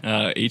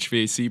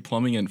 HVAC,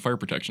 plumbing, and fire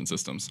protection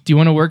systems. Do you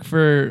want to work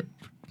for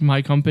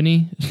my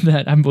company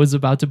that I was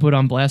about to put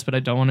on blast, but I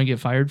don't want to get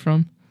fired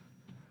from?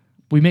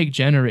 We make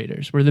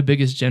generators. We're the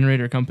biggest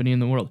generator company in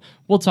the world.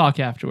 We'll talk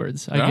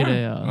afterwards.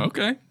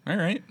 Okay. All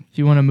right. If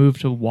you want to move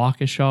to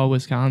Waukesha,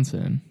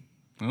 Wisconsin,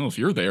 Well, if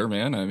you're there,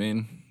 man, I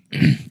mean,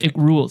 it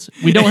rules.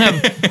 We don't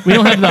have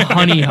the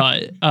honey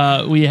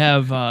hut. We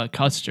have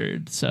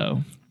custard,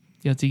 so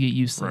you have to get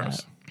used to Gross.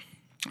 that.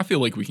 I feel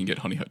like we can get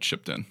Honey Hut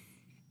shipped in.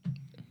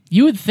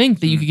 You would think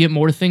that you could get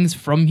more things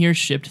from here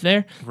shipped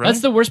there. Really?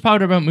 That's the worst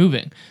part about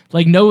moving.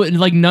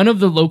 None of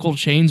the local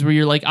chains where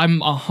you're like, I'm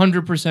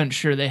 100%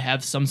 sure they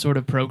have some sort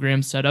of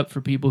program set up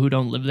for people who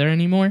don't live there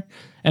anymore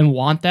and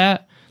want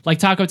that. Like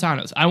Taco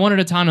Tano's. I wanted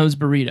a Tano's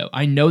burrito.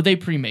 I know they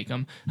pre-make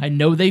them. I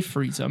know they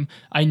freeze them.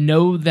 I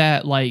know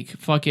that like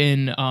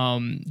fucking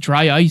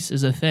dry ice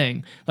is a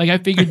thing. Like I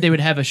figured they would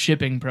have a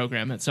shipping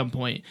program at some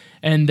point.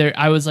 And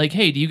I was like,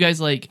 hey, do you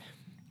guys like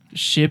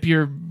ship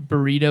your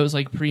burritos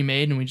like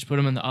pre-made and we just put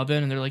them in the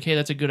oven? And they're like, hey,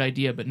 that's a good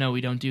idea, but no, we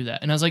don't do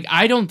that. And I was like,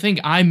 I don't think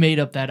I made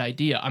up that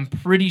idea. I'm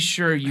pretty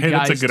sure you Hey,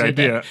 guys that's a good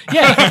did idea. that.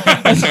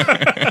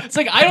 Yeah. It's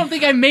like, I don't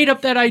think I made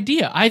up that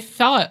idea. I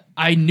thought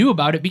I knew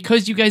about it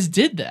because you guys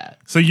did that.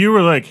 So you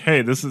were like,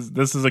 "Hey, this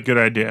is a good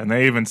idea," and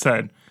they even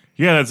said,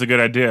 "Yeah, that's a good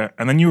idea."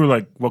 And then you were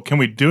like, "Well, can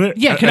we do it?"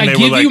 Yeah, can And I they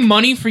were give like, you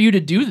money for you to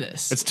do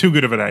this? It's too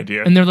good of an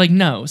idea. And they're like,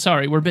 no,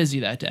 sorry, we're busy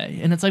that day.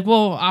 And it's like,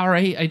 well, all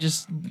right, I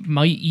just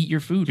might eat your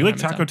food. Do you like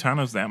when I'm in Taco town.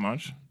 Tano's that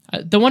much?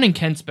 The one in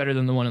Kent's better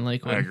than the one in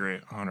Lakewood. I agree,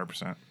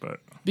 100%.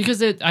 But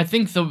Because I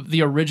think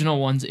the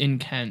original one's in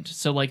Kent,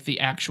 so like the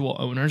actual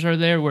owners are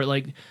there. Where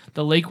like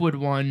the Lakewood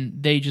one,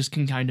 they just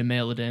can kind of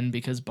mail it in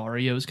because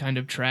Barrio's kind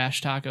of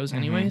trash tacos,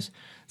 anyways.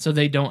 So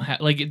they don't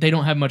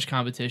have much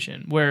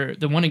competition. Where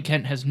the one in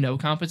Kent has no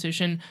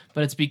competition,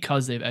 but it's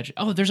because they've edged.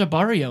 Oh, there's a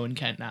Barrio in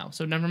Kent now,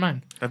 so never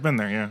mind. I've been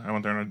there. Yeah, I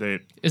went there on a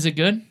date. Is it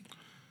good?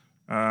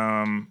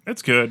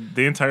 It's good.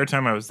 The entire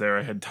time I was there,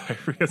 I had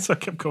diarrhea, so I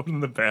kept going to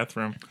the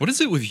bathroom. What is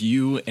it with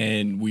you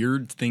and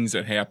weird things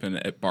that happen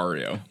at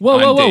Barrio?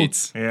 Whoa.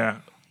 Dates?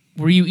 Yeah,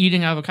 Were you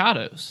eating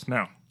avocados?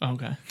 no,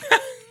 Okay.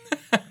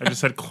 I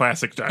just had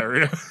classic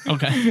diarrhea.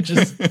 Okay.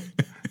 Just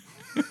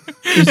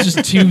it was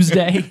just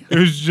Tuesday.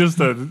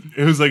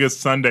 It was like a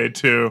Sunday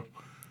too.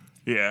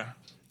 Yeah,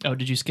 Oh,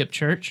 did you skip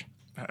church?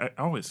 I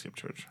always skip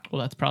church.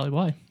 Well, that's probably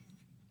why.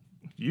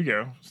 You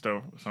go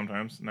still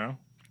sometimes. No,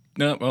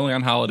 No, only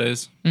on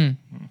holidays. don't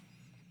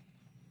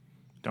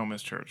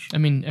miss church. I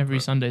mean, every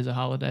Sunday's a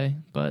holiday,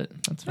 but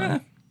that's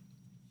fine.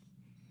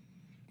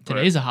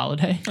 Today's a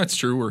holiday. That's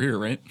true. We're here,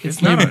 right?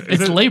 It's not.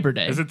 It's Labor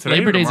Day. Is it today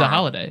Labor or Day's a tomorrow?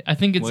 holiday. I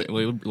think it's.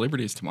 Labor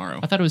Day is tomorrow.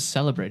 I thought it was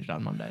celebrated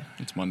on Monday.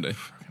 It's Monday.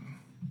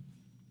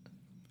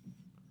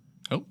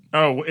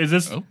 Oh, is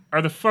this?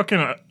 Are the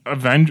fucking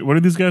Avengers? What are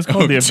these guys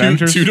called? The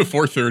Avengers. 2 to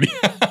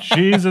 4:30.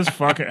 Jesus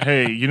fucking.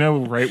 Hey, you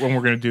know, right when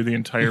we're gonna do the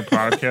entire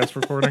podcast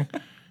recording,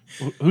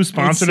 who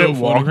sponsored it?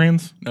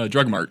 Walgreens.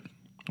 Drug Mart.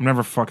 I'm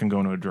never fucking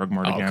going to a drug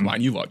mart again. Come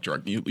on, you like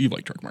drug. You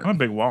like Drug Mart. I'm a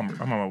big Walmart.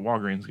 I'm a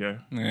Walgreens guy.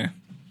 Yeah.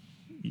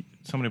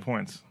 So many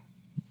points.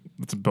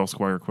 That's a Bill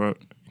Squire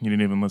quote. You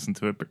didn't even listen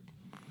to it, but.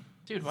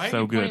 Dude, why are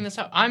So you pointing good. this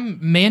out? I'm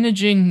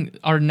managing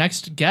our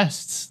next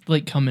guests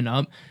like coming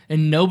up,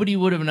 and nobody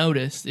would have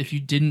noticed if you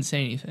didn't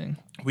say anything.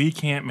 We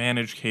can't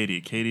manage Katie.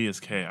 Katie is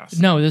chaos.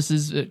 No, this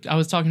is. I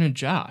was talking to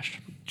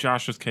Josh.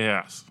 Josh is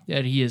chaos.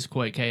 Yeah, he is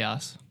quite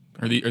chaos.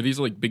 Are these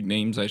like big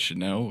names I should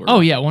know? Or? Oh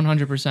yeah,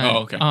 100%. Oh,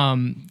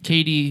 okay.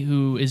 Katie,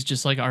 who is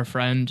just like our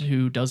friend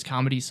who does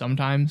comedy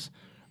sometimes,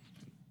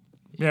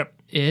 Yep.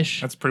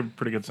 ish. That's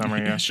pretty good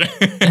summary. Yeah.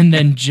 And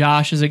then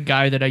Josh is a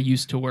guy that I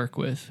used to work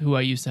with, who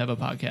I used to have a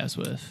podcast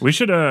with. We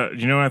should.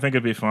 You know what I think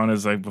it'd be fun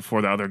is like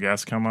before the other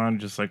guests come on,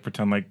 just like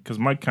pretend like because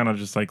Mike kind of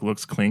just like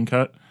looks clean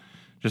cut.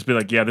 Just be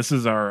like, yeah, this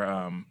is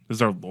our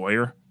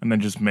lawyer, and then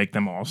just make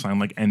them all sign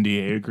like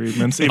NDA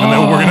agreements, even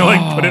though we're gonna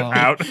like put it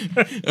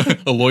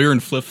out. A lawyer in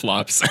flip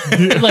flops.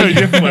 Like,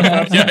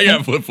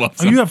 yeah, flip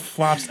flops. Oh, you have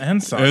flops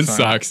and socks. And on.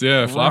 socks,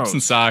 yeah, flops and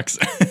Gross. socks.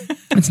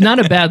 it's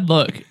not a bad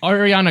look.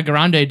 Ariana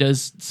Grande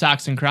does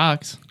socks and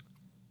Crocs.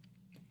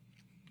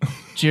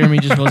 Jeremy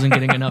just wasn't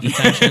getting enough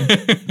attention.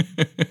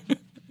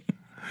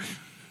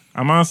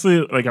 I'm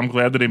honestly like I'm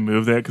glad that he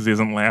moved that because he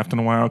hasn't laughed in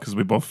a while because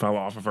we both fell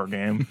off of our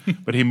game.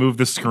 But he moved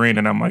the screen,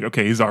 and I'm like,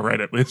 okay, he's all right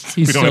at least.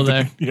 He's We don't still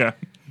have to- Yeah.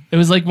 It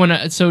was like when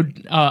I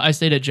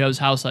stayed at Joe's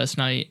house last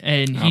night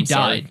and he I'm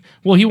sorry. died.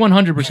 Well, he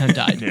 100%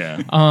 died.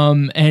 Yeah.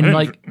 And didn't-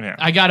 like yeah.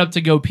 I got up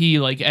to go pee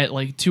like at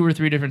like 2 or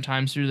 3 different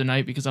times through the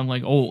night because I'm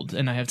like old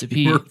and I have to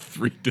pee. We're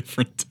 3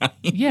 different times.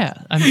 Yeah,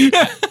 I mean,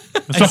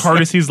 It's the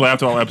hardest he's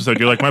laughed all episode.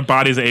 You're like, my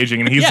body's aging,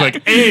 and he's Yeah.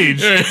 like,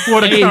 age.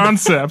 What a Age.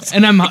 concept.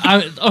 and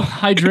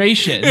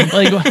hydration.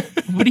 Like,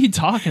 what are you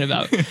talking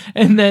about?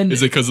 And then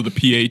Is it because of the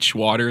pH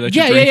water that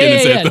you're yeah, drinking?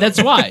 Is yeah. that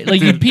That's why.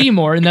 Like you pee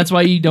more, and that's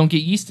why you don't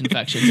get yeast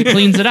infections. It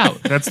cleans it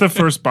out. That's the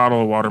first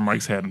bottle of water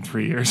Mike's had in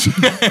 3 years.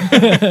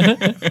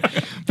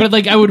 But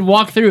like I would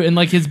walk through, and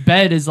like his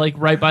bed is like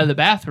right by the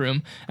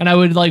bathroom, and I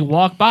would like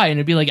walk by, and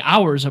it'd be like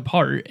hours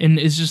apart, and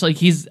it's just like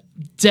he's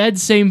dead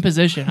same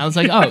position. I was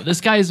like, oh, this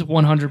guy is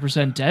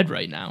 100% dead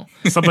right now.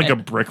 Slept like a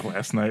brick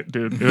last night,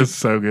 dude. It was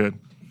so good.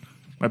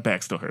 My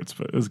back still hurts,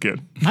 but it was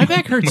good. My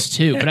back hurts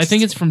too, but I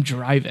think it's from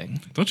driving.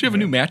 Don't you have a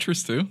new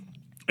mattress too?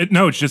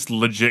 No, it's just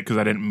legit because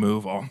I didn't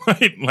move all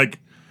night. Like,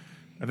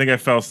 I think I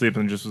fell asleep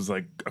and just was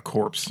like a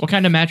corpse. What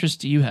kind of mattress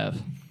do you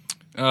have?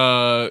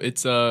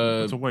 It's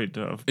a White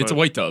Dove. it's a but-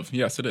 white dove.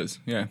 Yes, it is.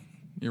 Yeah,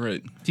 you're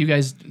right. Do you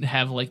guys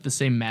have like the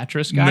same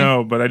mattress guy?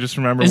 No, but I just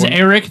remember. Is when,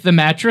 Eric the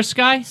mattress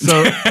guy?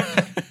 So,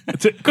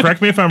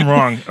 correct me if I'm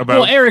wrong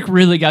about. Well, Eric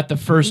really got the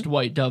first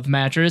White Dove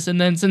mattress,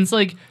 and then since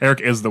like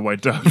Eric is the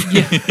White Dove.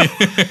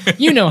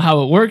 you know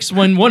how it works,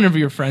 when one of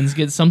your friends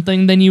gets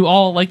something, then you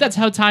all like that's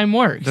how time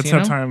works. That's you how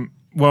know? time.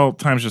 Well,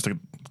 time's just a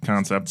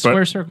concept, Square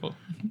but circle.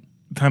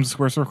 time's a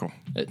square circle.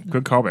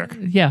 Good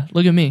callback. Yeah,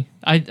 look at me.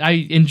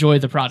 I enjoy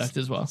the product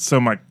as well.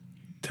 So, Mike,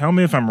 tell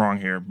me if I'm wrong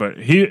here, but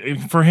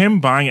for him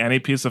buying any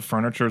piece of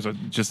furniture is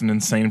just an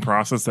insane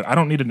process that I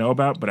don't need to know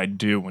about, but I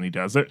do when he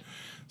does it.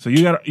 So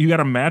you got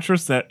a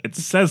mattress that it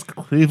says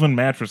Cleveland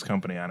Mattress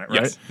Company on it,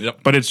 right? Yes, yep.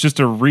 But it's just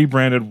a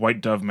rebranded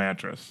White Dove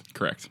mattress.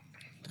 Correct.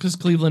 Because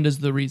Cleveland is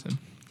the reason.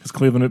 It's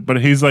Cleveland,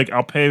 but he's like,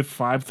 I'll pay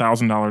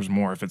 $5,000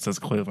 more if it says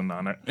Cleveland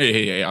on it.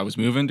 Hey, I was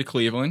moving to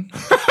Cleveland.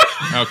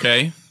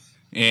 Okay,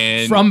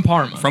 and From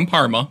Parma. From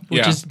Parma, Which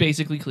yeah. is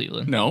basically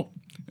Cleveland. No,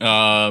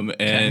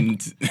 and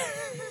Nice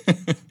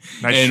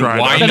and try.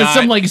 why though. That is not?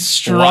 some, like, why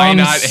strong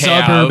not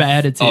suburb have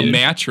attitude. A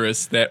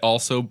mattress that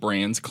also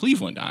brands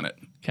Cleveland on it.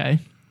 Okay.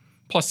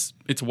 Plus,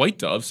 it's White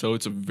Dove, so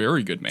it's a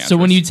very good mattress. So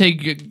when you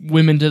take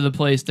women to the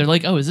place, they're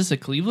like, "Oh, is this a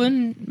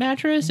Cleveland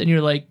mattress?" And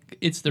you're like,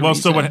 "It's the." Well,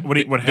 reason. so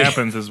what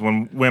happens is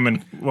when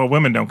women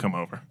don't come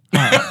over.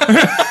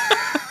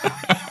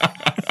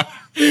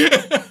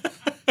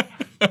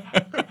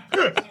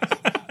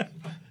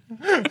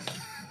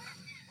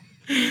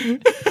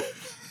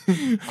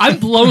 I'm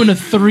blowing a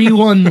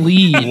 3-1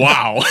 lead.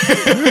 wow,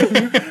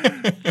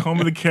 Home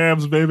of the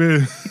Cabs,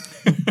 baby.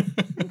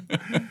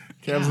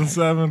 Cabs in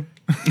 7.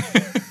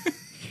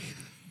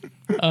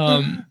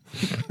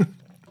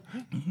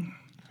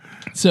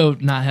 So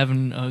not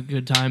having a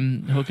good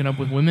time hooking up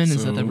with women,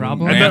 is that the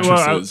problem? I bet- well,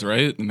 mattresses,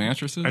 right? The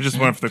mattresses. I just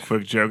went for the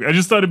quick joke. I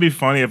just thought it'd be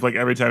funny if, like,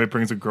 every time he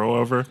brings a girl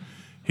over,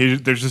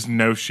 there's just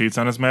no sheets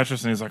on his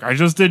mattress, and he's like, "I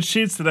just did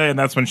sheets today," and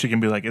that's when she can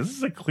be like, "Is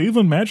this a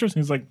Cleveland mattress?"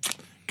 And he's like,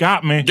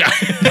 "Got me."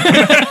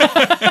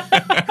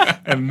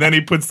 And then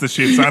he puts the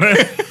sheets on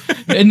it.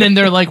 And then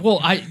they're like, "Well,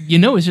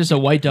 it's just a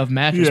White Dove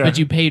mattress, Yeah. but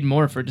you paid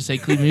more for it to say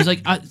Cleveland." He's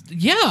like,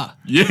 "Yeah,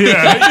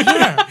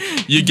 Yeah,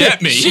 You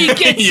get me. she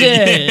gets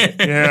it."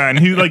 yeah. And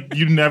he like,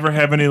 you never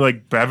have any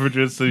like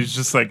beverages, so he's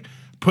just like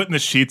putting the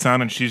sheets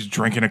on, and she's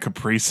drinking a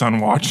Capri Sun,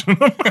 watching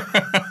them.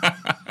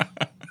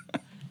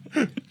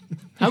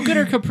 How good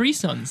are Capri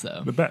Suns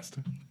though? The best.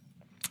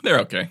 They're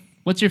okay.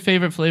 What's your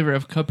favorite flavor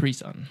of Capri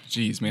Sun?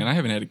 Jeez, man, I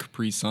haven't had a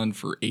Capri Sun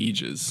for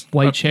ages.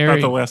 White cherry.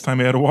 Not the last time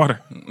he had a water.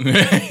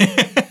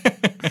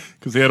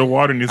 Because he had a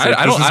water and he said,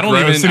 I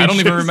don't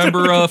even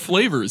remember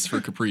flavors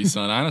for Capri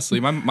Sun. Honestly,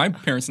 my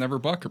parents never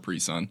bought Capri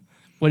Sun.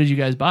 What did you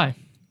guys buy?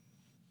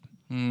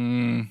 Were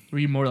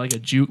you more like a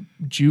juice?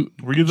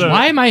 Were you the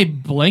Why am I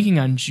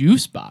blanking on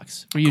juice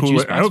box? Were you a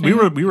juice box? We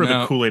were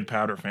No. the Kool-Aid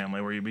powder family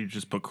where we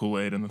just put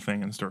Kool-Aid in the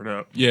thing and stir it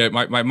up. Yeah,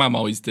 my mom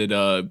always did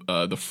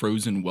the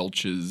frozen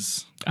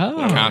Welch's Oh,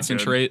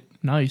 concentrate,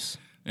 nice.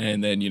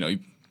 and then you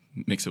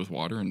mix it with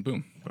water, and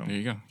boom. There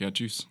you go. You got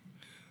juice.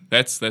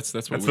 That's what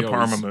That's we the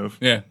Parma move.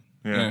 Yeah.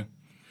 Yeah.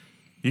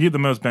 You get the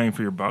most bang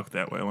for your buck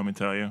that way, let me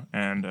tell you.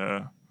 And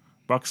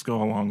bucks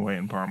go a long way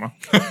in Parma.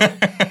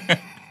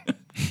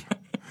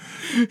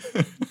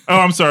 Oh,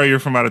 I'm sorry, you're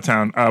from out of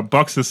town.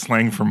 Bucks is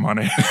slang for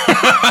money.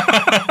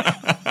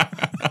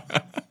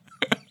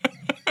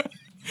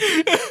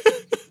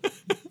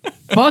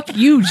 Fuck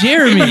you,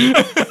 Jeremy.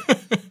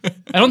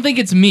 I don't think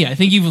it's me. I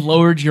think you've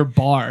lowered your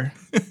bar.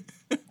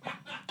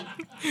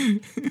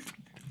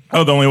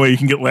 Oh, the only way you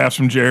can get laughs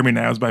from Jeremy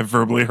now is by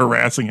verbally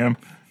harassing him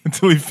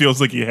until he feels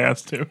like he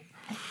has to.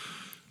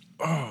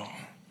 Joe.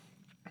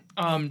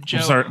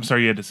 I'm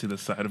sorry you had to see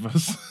this side of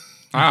us.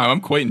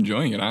 I'm quite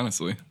enjoying it,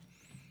 honestly.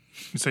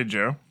 You say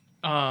Joe?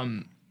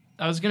 I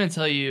was gonna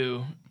tell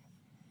you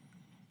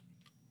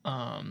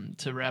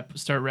to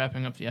start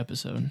wrapping up the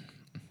episode,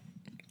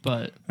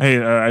 but Hey,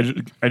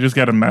 I just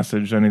got a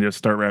message. I need to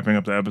start wrapping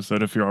up the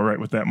episode if you're all right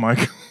with that,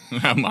 Mike.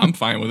 I'm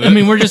fine with it. I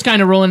mean we're just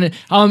kind of rolling it.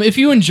 If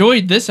you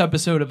enjoyed this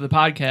episode of the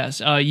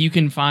podcast, you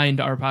can find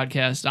our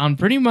podcast on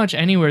pretty much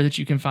anywhere that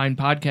you can find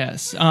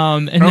podcasts.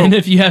 Then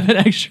if you have an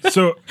extra,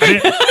 So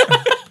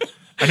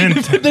I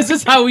didn't. this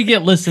is how we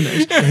get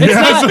listeners.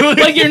 It's not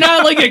like you're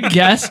not like a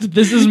guest.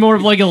 This is more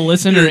of like a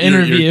listener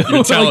interview.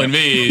 You're telling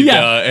me,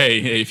 Yeah.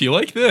 hey, if you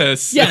like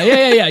this,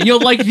 Yeah. You'll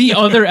like the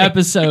other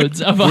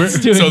episodes of us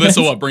doing So this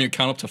this. will bring a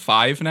count up to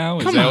 5 now.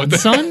 Is Come that on, what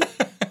son.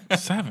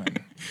 7.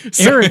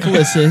 Eric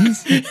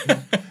listens.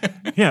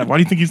 Yeah, why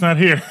do you think he's not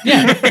here?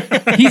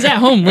 Yeah, he's at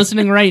home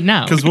listening right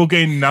now. Because we'll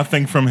gain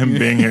nothing from him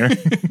being here.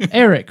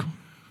 Eric,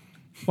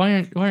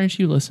 why aren't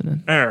you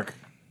listening? Eric,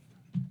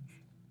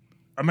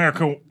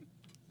 America.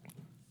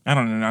 I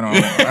don't know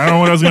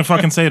what I was gonna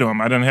fucking say to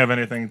him. I didn't have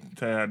anything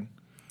to add.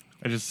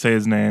 I just say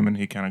his name and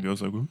he kind of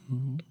goes like, ooh.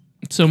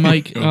 So,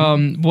 Mike,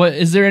 what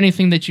is there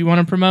anything that you want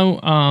to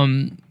promote?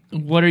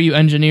 What are you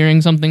engineering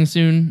something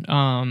soon?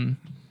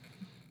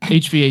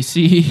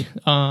 HVAC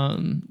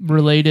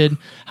related.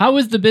 How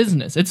is the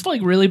business? It's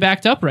like really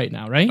backed up right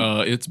now, right?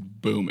 It's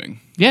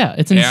booming. Yeah,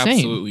 it's insane.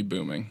 Absolutely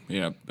booming.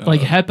 Yeah.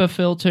 Like HEPA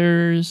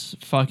filters,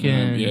 fucking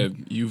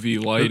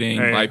UV lighting,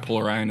 Hey.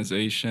 bipolar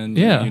ionization,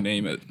 Yeah. you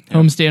name it.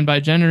 home standby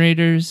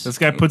generators. This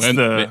guy puts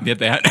Get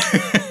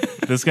that.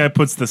 this guy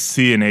puts the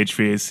C in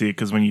HVAC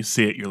because when you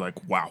see it, you're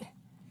like, wow.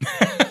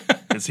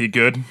 Is he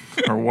good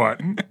or what?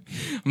 I'm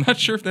not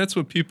sure if that's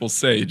what people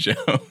say, Joe.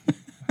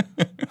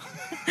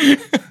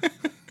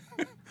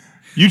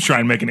 You try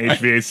and make an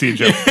HVAC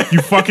joke.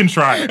 You fucking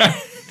try it. I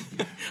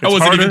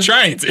wasn't harder. even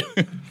trying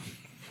to.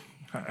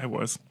 I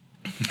was.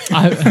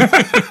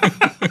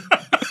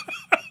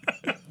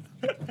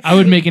 I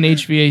would make an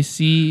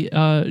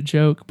HVAC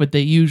joke, but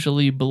they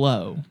usually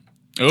blow.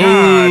 Oh,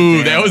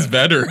 damn that was it.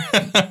 better.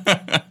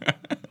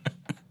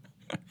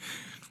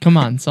 Come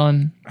on,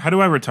 son. How do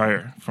I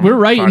retire? From We're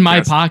right in my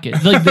podcast?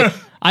 pocket. Like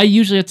I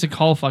usually have to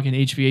call fucking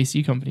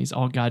HVAC companies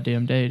all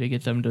goddamn day to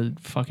get them to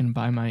fucking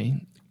buy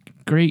my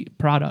great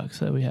products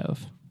that we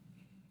have.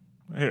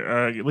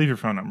 Hey, leave your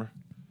phone number.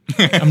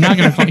 I'm not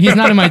gonna. He's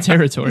not in my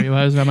territory.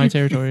 Why is that my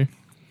territory?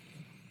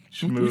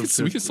 Should we move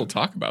can still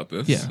talk about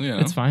this. Yeah, you know.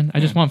 it's fine. I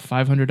just want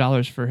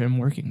 $500 for him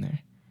working there.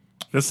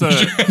 This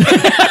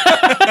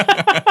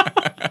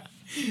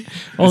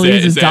All he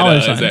needs is dollar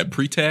Is signs. that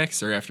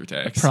pre-tax or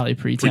after-tax? Probably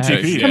pre-tax.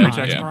 TP, Come on.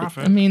 pre-tax Yeah.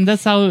 profit. I mean,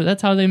 that's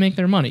how they make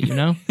their money, you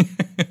know.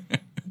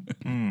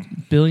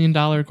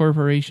 Billion-dollar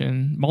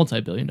corporation,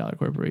 multi-billion-dollar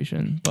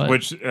corporation, but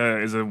Which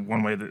is a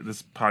one way that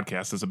this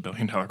podcast is a $1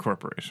 billion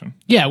corporation.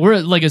 yeah, we're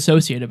like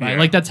associated by it. Yeah.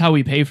 Like that's how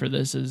we pay for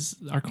this is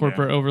our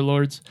corporate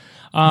overlords.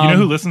 You know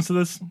who listens to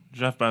this?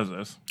 Jeff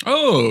Bezos.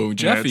 Oh, Yeah,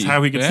 Jeffy. it's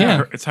how he gets.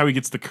 Yeah. It's how he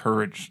gets the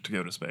courage to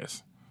go to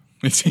space.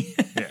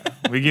 Yeah,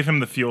 we give him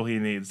the fuel he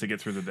needs to get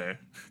through the day.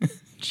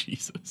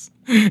 Jesus.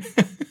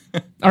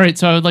 All right,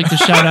 so I would like to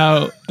shout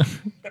out.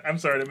 I'm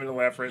sorry, I didn't mean to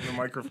laugh right in the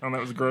microphone.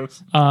 That was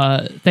gross.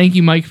 Thank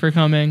you, Mike, for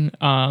coming.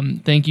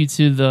 Thank you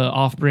to the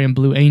Off-Brand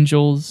Blue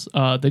Angels,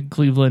 the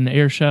Cleveland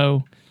Air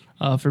Show,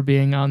 for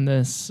being on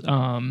this.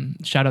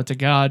 Shout out to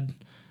God,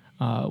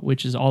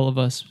 which is all of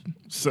us.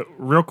 So,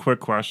 real quick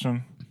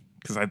question,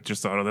 because I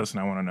just thought of this and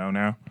I want to know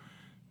now.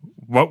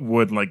 What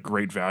would like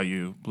Great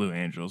Value Blue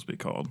Angels be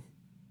called?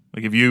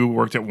 Like if you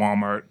worked at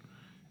Walmart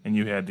and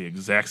you had the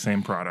exact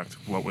same product,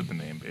 what would the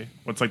name be?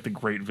 What's like the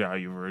Great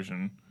Value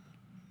version?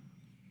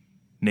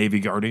 Navy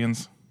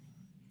Guardians?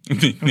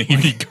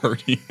 Navy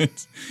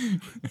Guardians.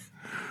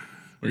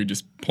 Were you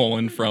just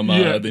pulling from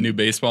the new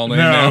baseball name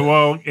No, now?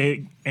 well,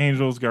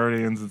 Angels,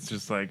 Guardians, it's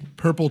just like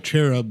Purple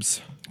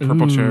cherubs.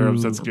 Purple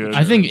Cherubs, that's good.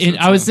 I think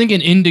I was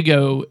thinking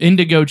Indigo.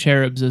 Indigo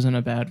Cherubs isn't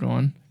a bad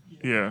one.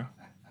 Yeah.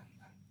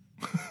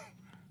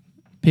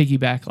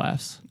 Piggyback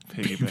laughs.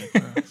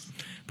 Piggyback laughs.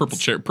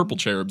 Purple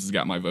Cherubs has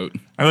got my vote.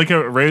 I like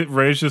how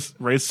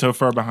Ray's so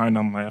far behind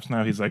on laughs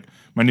now. He's like,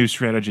 my new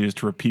strategy is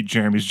to repeat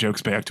Jeremy's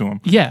jokes back to him.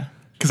 Yeah.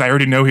 Because I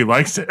already know he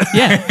likes it.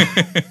 Yeah.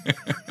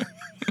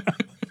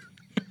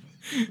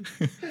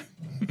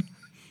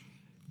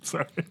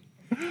 Sorry.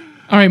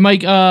 All right,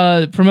 Mike,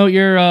 promote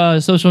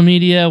your social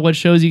media. What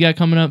shows you got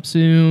coming up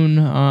soon?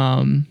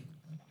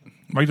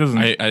 Mike doesn't.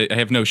 I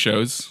have no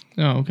shows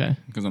Oh, okay.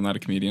 because I'm not a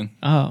comedian.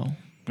 Oh.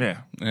 Yeah.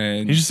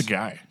 And He's just a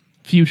guy.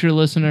 Future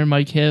listener,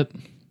 Mike Hip.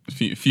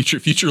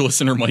 Future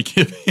listener Mike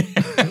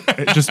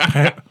Hibb. Just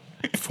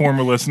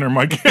former listener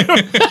Mike.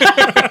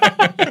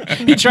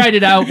 He tried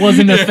it out,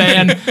 wasn't a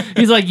fan.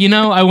 He's like,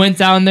 I went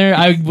down there.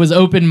 I was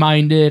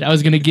open-minded. I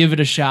was going to give it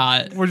a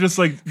shot. We're just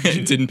like,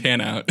 It didn't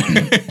pan out.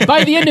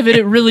 By the end of it,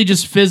 it really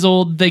just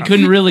fizzled. They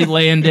couldn't really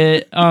land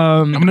it.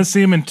 I'm going to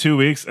see him in 2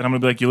 weeks, and I'm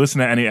going to be like, you listen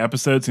to any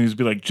episodes? And he's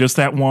be like, just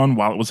that one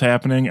while it was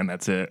happening, and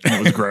that's it. And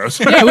it was gross.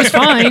 Yeah, it was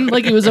fine.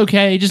 Like, it was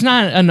okay. Just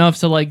not enough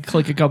to, like,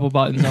 click a couple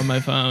buttons on my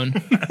phone.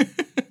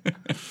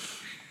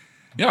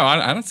 Yeah,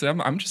 honestly,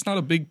 I'm just not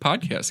a big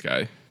podcast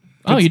guy.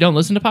 Oh, you don't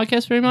listen to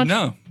podcasts very much?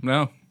 No.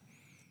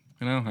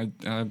 I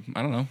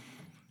don't know.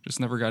 Just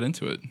never got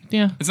into it.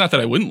 Yeah. It's not that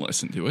I wouldn't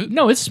listen to it.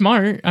 No, it's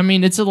smart. I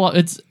mean, it's a lot.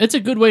 It's a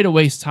good way to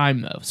waste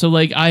time though. So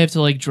like, I have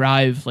to like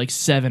drive like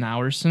 7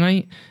 hours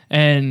tonight,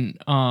 and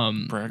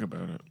Brag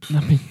about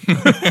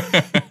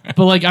it.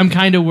 but like, I'm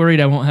kind of worried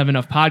I won't have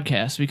enough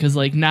podcasts because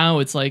like now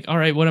it's like, all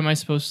right, what am I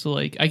supposed to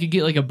like? I could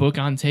get like a book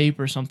on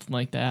tape or something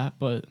like that,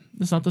 but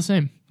it's not the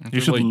same. You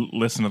should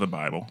listen to the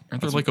Bible.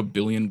 Aren't there like a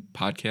billion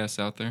podcasts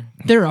out there?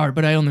 There are,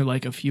 but I only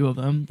like a few of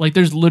them. Like,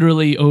 there's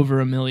literally over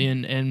 1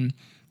 million, and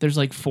there's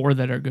like 4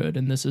 that are good,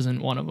 and this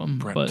isn't one of them.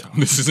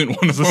 This isn't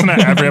one of them. Listen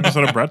to every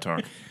episode of Brett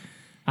Talk.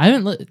 I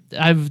haven't.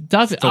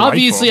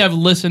 Obviously I've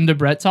listened to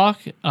Brett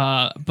Talk,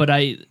 but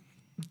I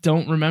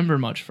don't remember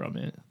much from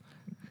it.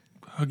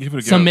 I'll give it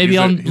a go. So maybe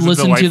I'll he's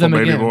listen to them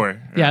baby again. Boy.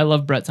 Yeah, I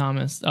love Brett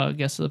Thomas,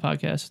 guest of the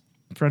podcast,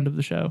 friend of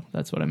the show.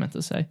 That's what I meant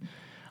to say.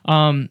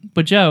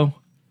 But Joe,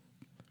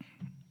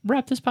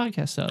 wrap this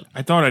podcast up.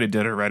 I thought I did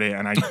it already,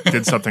 and I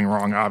did something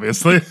wrong,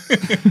 obviously.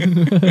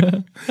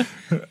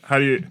 How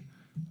do you...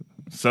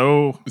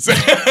 So... what's it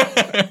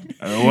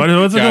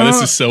God,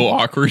 this is so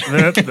awkward.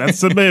 That's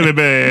the baby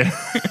bay.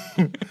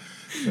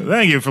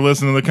 Thank you for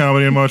listening to the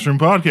Comedy and Mushroom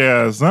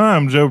Podcast.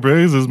 I'm Joe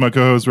Briggs. This is my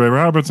co-host, Ray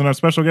Roberts, and our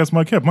special guest,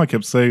 Mike Hipp. Mike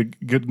Hipp, say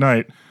good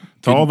night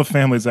to all the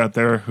families out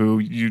there who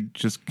you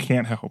just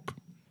can't help.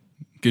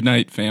 Good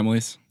night,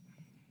 families.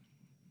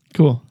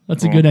 Cool.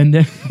 That's a good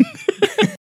ending.